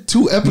said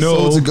 2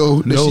 episodes No, ago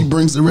that no. she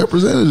brings the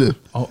representative.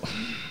 Oh,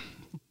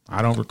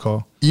 I don't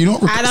recall. You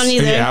don't. I don't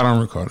either. Yeah, I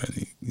don't recall that.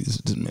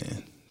 This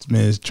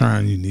man is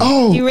trying you. Neek.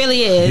 Oh, He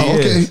really is.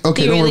 okay.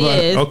 Okay, He don't really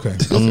worry about it.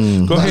 is.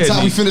 Okay. Go By the ahead. time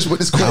we Neek. finish with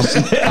this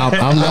question, I'm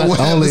I will not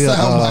have only the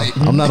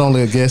soundbite. I'm not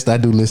only a guest. I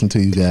do listen to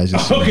you guys.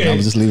 Just, Okay. I'm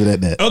just leave it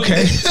at that.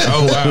 Okay.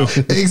 Oh wow.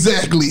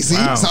 exactly. See,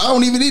 Wow. so I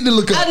don't even need to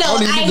look up. Oh no,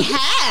 don't even I need to-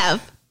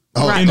 have.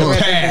 Oh, Right, in the the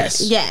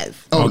past. Yes.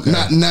 Oh, Okay.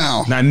 not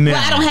now. Not now.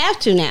 Well, I don't have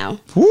to now.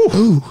 Woo.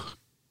 Ooh.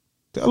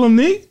 Tell him,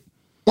 Neek.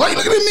 Why are you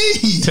looking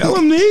at me? Tell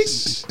him, Neek.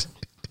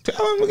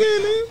 Tell him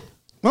again, Neek.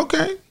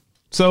 Okay.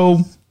 So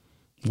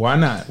why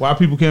not? Why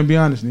people can't be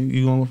honest, Neek?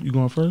 You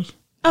going first?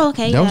 Oh,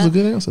 okay. That was yeah. a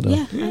good answer, though.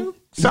 Yeah. Yeah.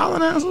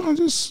 Solid answer. I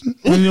just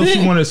if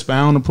you want to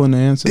expound upon the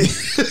answer.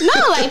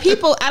 No, like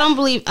people, I don't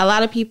believe a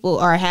lot of people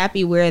are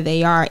happy where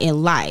they are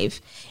in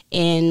life.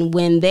 And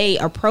when they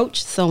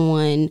approach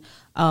someone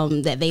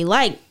that they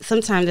like,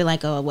 sometimes they're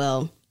like, oh,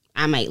 well,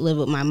 I might live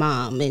with my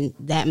mom and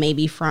that may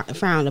be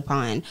frowned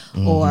upon.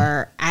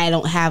 Or I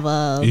don't have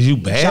a Is you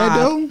bad job.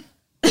 though?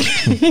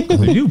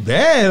 If you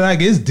bad, like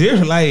it's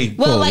different. Like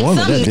Well, For a like woman,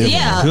 some, that's different.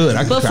 yeah. good.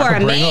 But for a I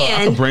can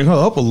man, bring her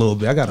up a little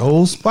bit. I got a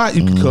whole spot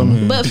you can come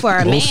in. but for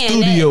a Whole man,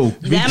 studio,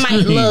 that big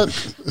might screen. look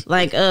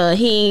like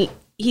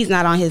he's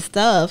not on his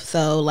stuff.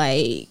 So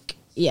like,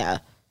 yeah,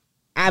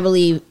 I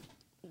believe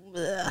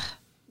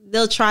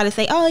they'll try to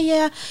say, oh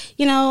yeah,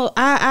 you know,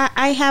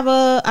 I have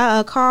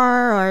a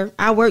car or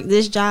I work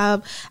this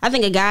job. I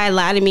think a guy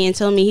lied to me and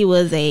told me he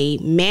was a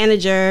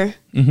manager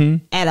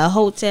at a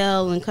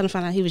hotel and couldn't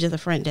find out he was just a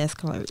front desk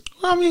clerk.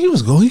 Well, I mean, he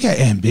was good. He got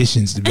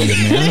ambitions to be a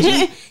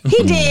manager.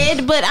 He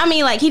did, but I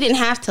mean, like he didn't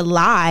have to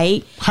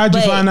lie. How'd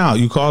you But- find out?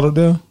 You called her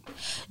there?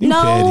 You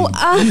No,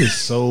 petty. He is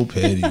so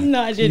petty.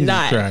 No, I did Jesus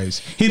not.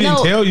 Christ. He didn't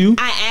No, tell you.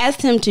 I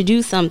asked him to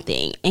do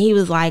something, and he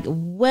was like,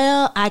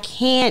 "Well, I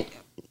can't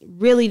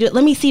really do it.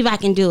 Let me see if I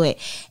can do it."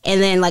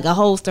 And then, like a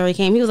whole story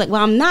came. He was like,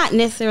 "Well, I'm not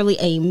necessarily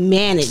a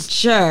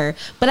manager,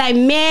 but I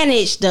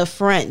manage the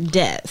front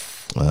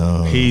desk."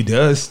 He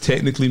does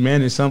technically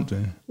manage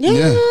something. Yeah,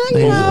 Yeah.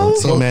 you know.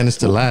 He managed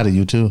to lie to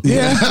you too.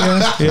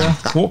 Yeah.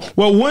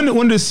 Well, one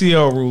of the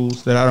CL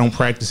rules that I don't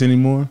practice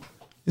anymore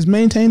is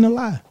maintain the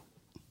lie.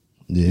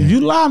 Yeah. If you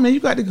lie, man, you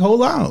got to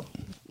hold out.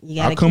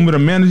 You I gotta come with a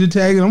manager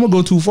tag and I'm gonna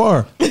go too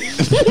far.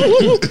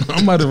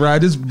 I'm about to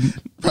ride this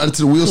Right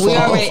until the wheels We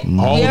fall already, off.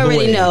 all we the already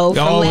way. know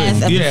from All the way. last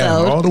episode. Yeah,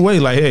 all the way.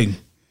 Like, hey,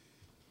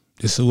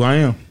 this is who I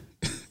am.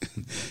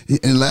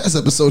 In last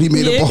episode, he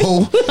made up a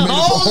whole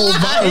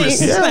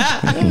virus.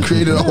 Yeah.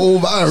 Created a whole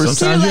virus. She was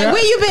Sometimes like, you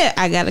 "Where you been?"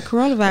 I got a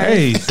coronavirus.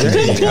 Hey,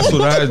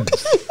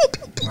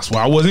 that's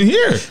why I wasn't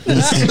here.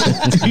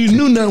 You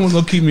knew nothing was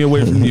gonna keep me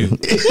away from you.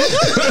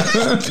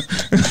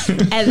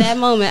 At that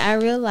moment, I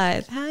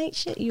realized how ain't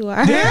shit you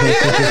are.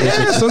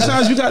 Yeah.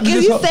 Sometimes you got to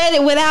Because just you said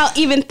it without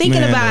even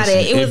thinking Man, about listen,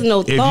 it. It was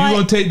no if you're thought.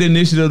 gonna take the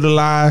initiative to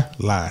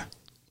lie.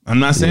 I'm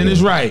not saying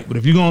it's right, but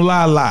if you're gonna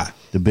lie.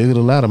 The bigger the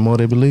lie, the more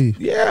they believe.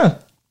 Yeah.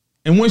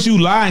 And once you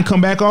lie and come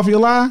back off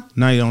your lie,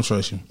 now you don't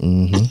trust you.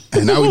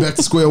 And now we back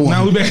to square one.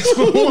 Now we back to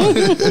square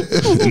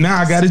one. Now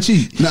I gotta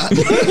cheat. Now,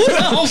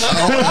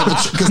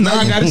 because Now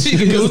I gotta cheat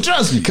because you don't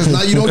trust me.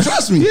 now you don't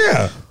trust me.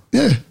 Yeah.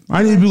 Yeah.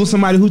 I need to be with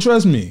somebody who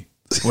trusts me.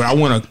 Well, I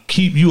want to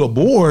keep you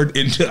aboard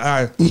until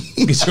I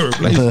get your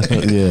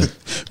replacement. Yeah.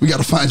 We got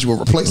to find you a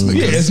replacement.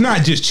 Yeah, 'cause it's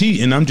not just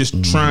cheating. I'm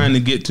just trying to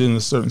get to a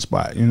certain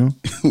spot, you know?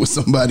 with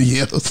somebody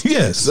else.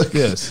 Yes,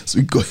 yes. So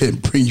we go ahead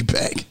and bring you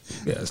back.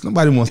 Yes.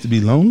 Nobody wants to be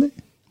lonely.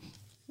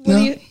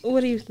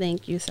 What do you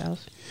think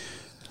yourself?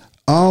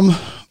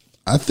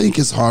 I think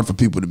it's hard for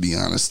people to be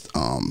honest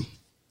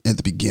at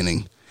the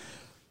beginning.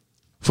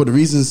 For the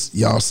reasons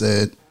y'all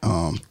said,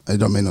 it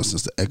don't make no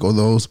sense to echo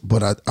those,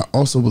 but I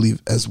also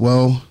believe as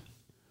well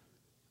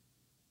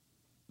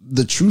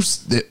the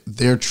truth that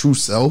their true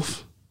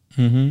self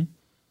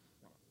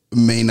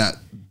may not,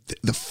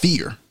 the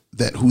fear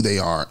that who they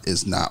are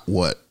is not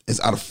what is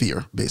out of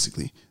fear,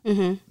 basically.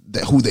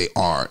 That who they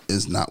are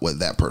is not what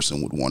that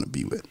person would want to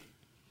be with.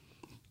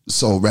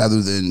 So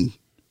rather than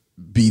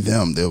be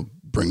them, they'll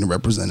bring the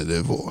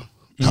representative or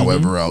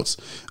however else.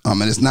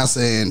 And it's not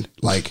saying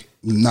like,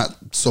 not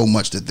so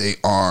much that they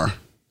are,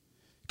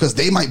 because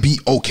they might be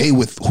okay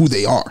with who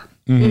they are,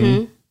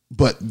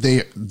 but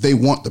they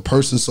want the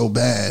person so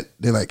bad.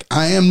 They're like,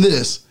 I am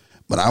this,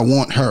 but I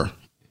want her,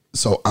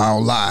 so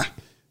I'll lie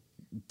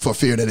for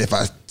fear that if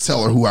I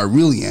tell her who I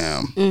really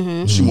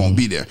am, she won't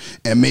be there.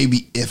 And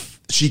maybe if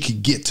she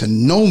could get to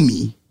know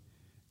me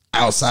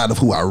outside of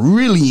who I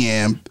really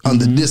am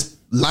under this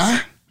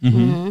lie,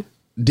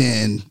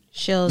 then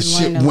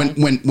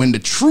when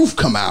the truth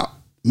come out,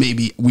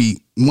 maybe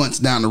we months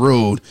down the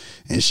road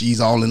and she's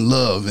all in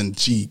love and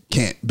she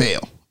can't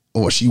bail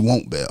or she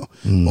won't bail,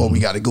 or we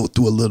got to go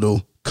through a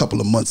little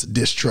couple of months of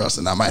distrust,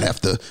 and I might have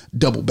to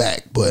double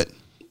back. But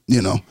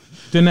you know,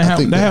 Then they have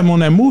him on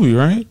that movie,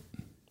 right?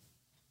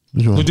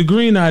 Which one? With the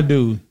green eyed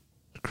dude.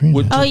 Green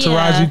With Knight.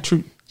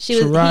 Taraji. She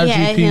was. Taraji He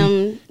had P.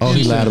 him. Oh,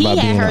 he lied about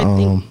being, her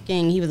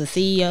thinking he was a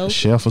CEO.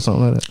 chef or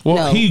something like that. Well,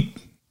 No, he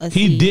a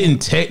he CEO. didn't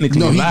technically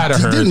no, lie to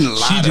her. didn't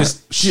lie She to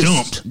just her.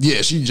 jumped.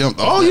 Yeah, she jumped.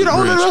 Off Oh, that you the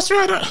owner of the bridge.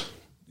 restaurant?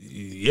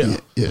 Yeah.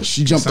 Yeah,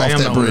 she jumped I off am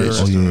that the owner of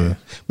the bridge. Oh yeah,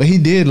 but he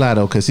did lie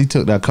though because he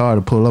took that car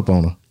to pull up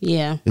on her.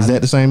 Yeah. Is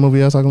that the same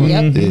movie I was talking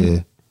about? Yep. Yeah,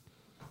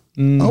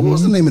 Oh, what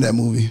was the name of that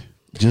movie?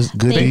 just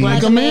good. Think Deeds.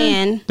 like a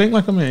man. Think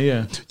like a man,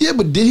 yeah. Yeah,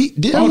 but did he?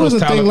 Did That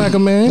wasn't Tyler- Think Like a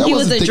Man. That He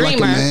was wasn't a Think Like a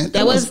dreamer. Man.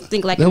 That was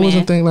Think Like a That Man.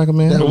 wasn't Think Like a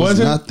Man. That That was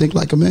wasn't? not Think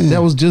Like a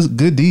Man. was just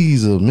Good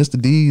Deeds or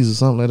Mr. Deeds or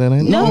something like that.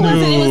 Ain't it? No, it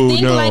wasn't. It was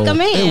Think No. Like a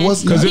Man. It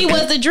was not. He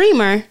was the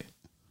dreamer. And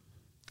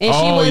she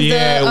Oh, was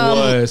yeah, the it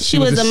was. She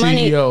was the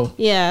money. CEO.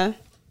 Yeah.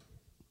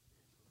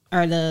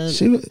 Or the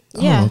She was.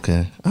 Yeah. Oh,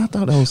 okay. I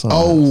thought that was something.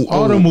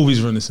 All the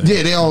movies run the same.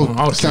 Yeah, they all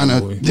the same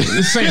kinda- movie. It's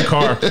the same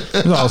car. It's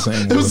all the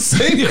same. It was the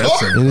same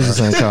car? It is the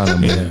same kind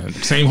of movie. Yeah,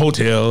 same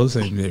hotels,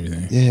 same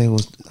everything. Yeah, it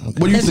was. Okay. What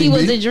do you because he think?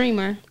 was B? the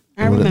dreamer.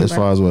 I Well, remember. as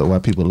far as why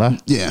people lie,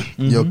 Yeah.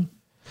 Mm-hmm. Yo,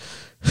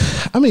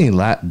 I mean,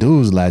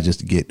 dudes lie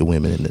just to get the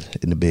women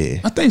in the bed.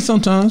 I think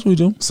sometimes we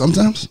do.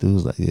 sometimes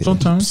Dudes like yeah,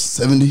 Sometimes,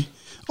 70,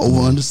 over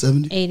under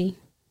 70, 80.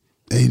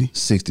 80,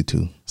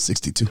 62.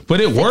 62.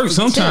 but it works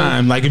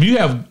sometimes. Like if you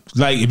have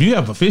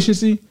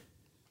efficiency,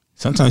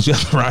 sometimes you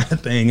have to ride that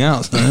thing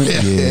out. Son.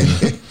 Yeah,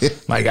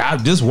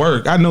 Like this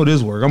work. I know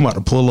this work. I'm about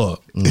to pull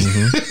up.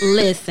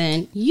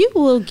 Listen, you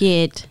will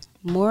get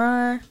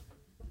more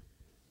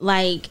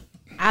like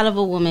out of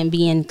a woman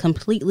being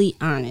completely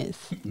honest.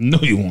 No,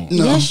 you won't.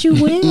 Yes, you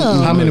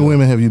will. How many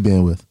women have you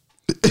been with?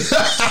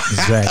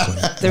 Exactly.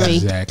 3.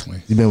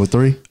 Exactly. You been with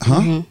 3?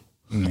 Huh?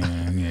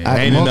 Yeah, I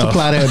ain't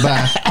multiply enough.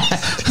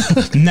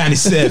 that by.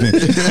 97.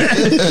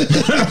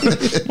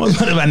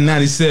 Multiply by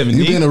 97.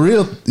 You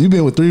Nick.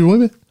 been with 3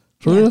 women?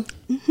 For real?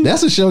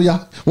 That's a show,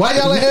 y'all. Why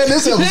y'all ain't had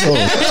this episode?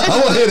 I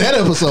want to hear that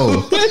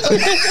episode.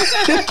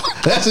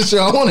 That's a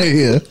show I want to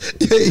hear.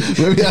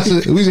 Maybe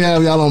we should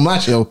have y'all on my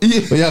show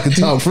where y'all can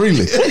talk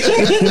freely.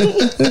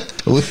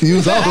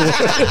 Use all the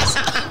words.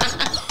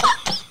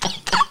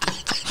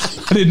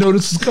 I didn't know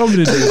this was coming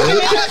today.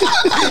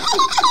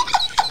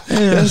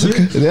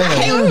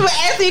 Hey, we were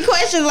asking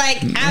questions like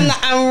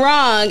I'm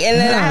wrong, and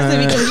then I have to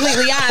be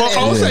completely honest.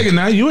 Hold on a second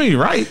now. You ain't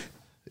right.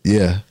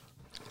 Yeah.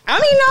 I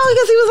mean, no,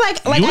 because he was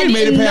like You I ain't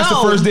made it didn't past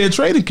know. the first day of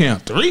training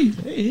camp. 3.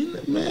 Hey,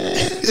 man.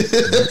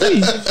 3.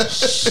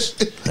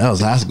 That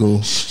was high school.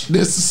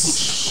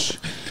 This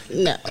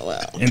No,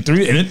 well, And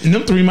 3, and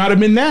them 3 might have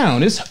been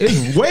down. It's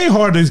way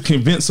harder to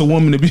convince a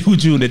woman to be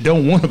with you that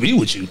don't want to be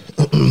with you.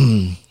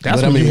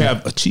 That's But I what you mean-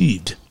 have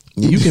achieved.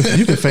 You can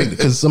fake it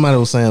because somebody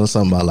was saying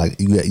something about like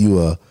you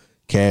a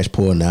cash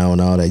poor now and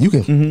all that. You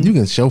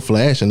can show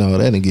flash and all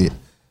that and get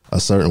a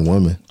certain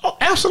woman. Oh,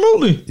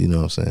 absolutely. You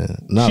know what I'm saying?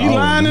 Not She all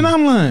lying women. and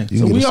I'm lying. You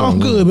So can get we a all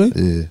certain good, man.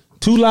 woman. Yeah.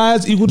 2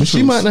 lies equal to But she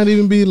truth. might not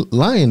even be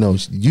lying though.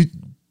 She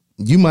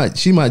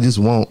might just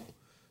want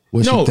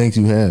what No. she thinks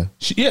you have.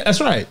 Yeah, that's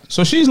right.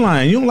 So she's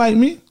lying. You don't like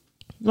me?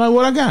 You like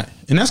what I got.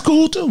 And that's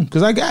cool too,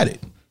 because I got it.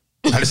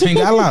 I just ain't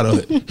got a lot of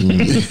it. I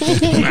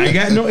ain't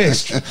got no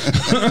extra. I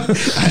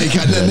ain't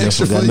got nothing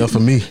extra Got for you. enough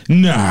for me.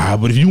 Nah,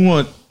 but if you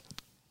want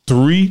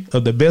 3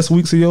 of the best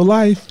weeks of your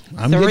life,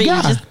 I'm 3, your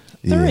guy. just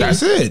 3.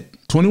 That's it.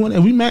 21,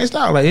 and we maxed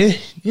out. Like,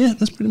 yeah,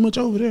 that's pretty much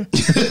over there.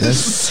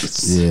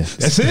 Yeah.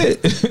 That's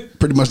it.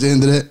 Pretty much the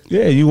end of that.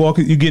 Yeah, you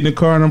get in the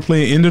car and I'm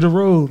playing End of the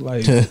Road.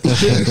 Like, hey,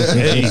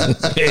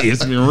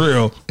 it's been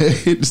real.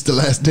 It's the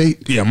last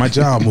date. Yeah, my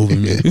job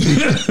moving me.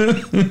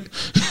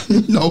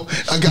 No,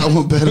 I got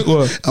one better.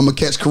 What? I'm gonna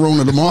catch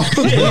Corona tomorrow.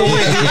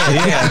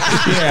 Yeah.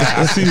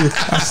 I see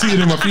it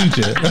in my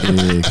future.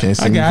 Yeah, can't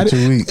see I me got for it.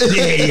 2 weeks.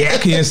 Yeah, I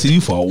can't see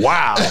you for a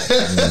while.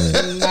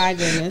 My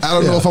goodness, I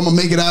don't know if I'm gonna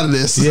make it out of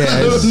this. Yeah,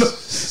 I don't know.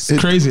 it's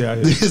crazy out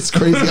here. It's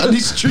crazy out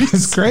these streets.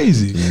 It's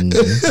crazy.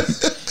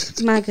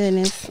 my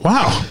goodness.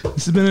 Wow,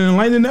 this has been an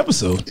enlightening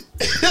episode.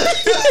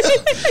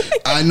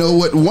 I know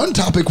what one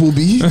topic will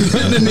be in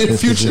the near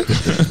future,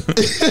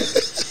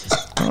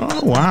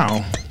 Oh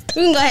wow.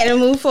 We can go ahead and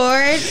move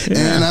forward.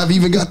 and I've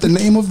even got the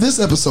name of this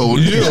episode.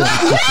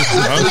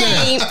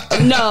 Okay.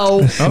 No,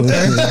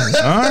 Okay.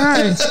 All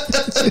right.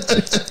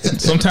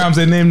 Sometimes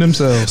they name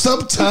themselves.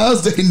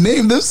 Sometimes they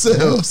name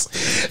themselves.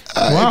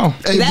 Wow.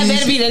 Hey, that B's,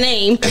 better be the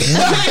name.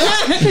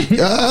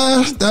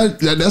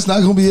 that's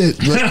not gonna be it.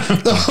 But,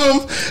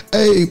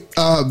 hey,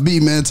 B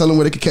man, tell them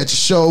where they can catch a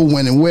show,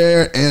 when and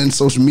where, and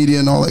social media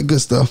and all that good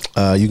stuff.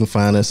 You can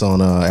find us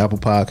on Apple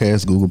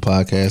Podcasts, Google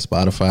Podcasts,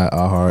 Spotify,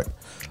 iHeart.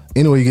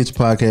 Anywhere you get your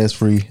podcast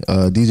free.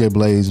 DJ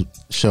Blaze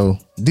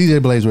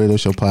Radio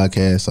Show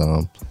podcast.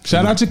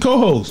 Shout out to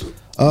co-host.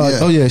 Yeah.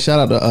 Oh yeah, shout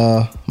out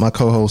to my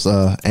co-host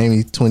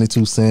Amy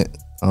 22 Cent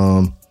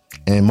and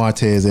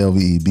Martez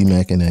LVE, B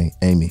Mac and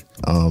Amy.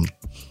 And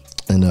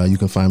you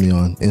can find me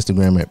on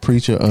Instagram at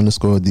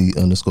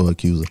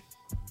preacher_the_accuser.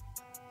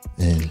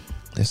 And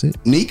that's it.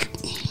 Neek.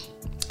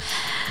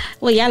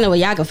 Well, y'all know where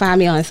y'all can find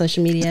me on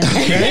social media.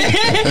 Okay.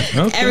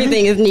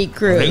 Everything is Neat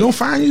Crew. They gonna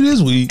find you this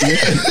week.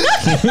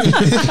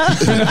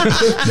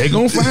 They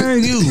gonna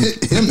find you.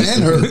 Him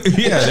and her.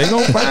 Yeah, they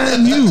gonna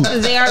find you.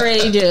 They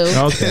already do.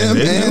 Okay, Him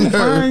they and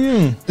gonna her. find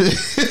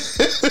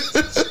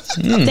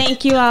you.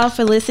 Thank you all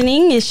for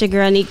listening. It's your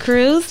girl, Neat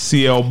Cruz.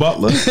 CL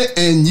Butler.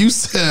 And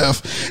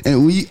Yusef.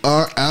 And we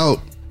are out.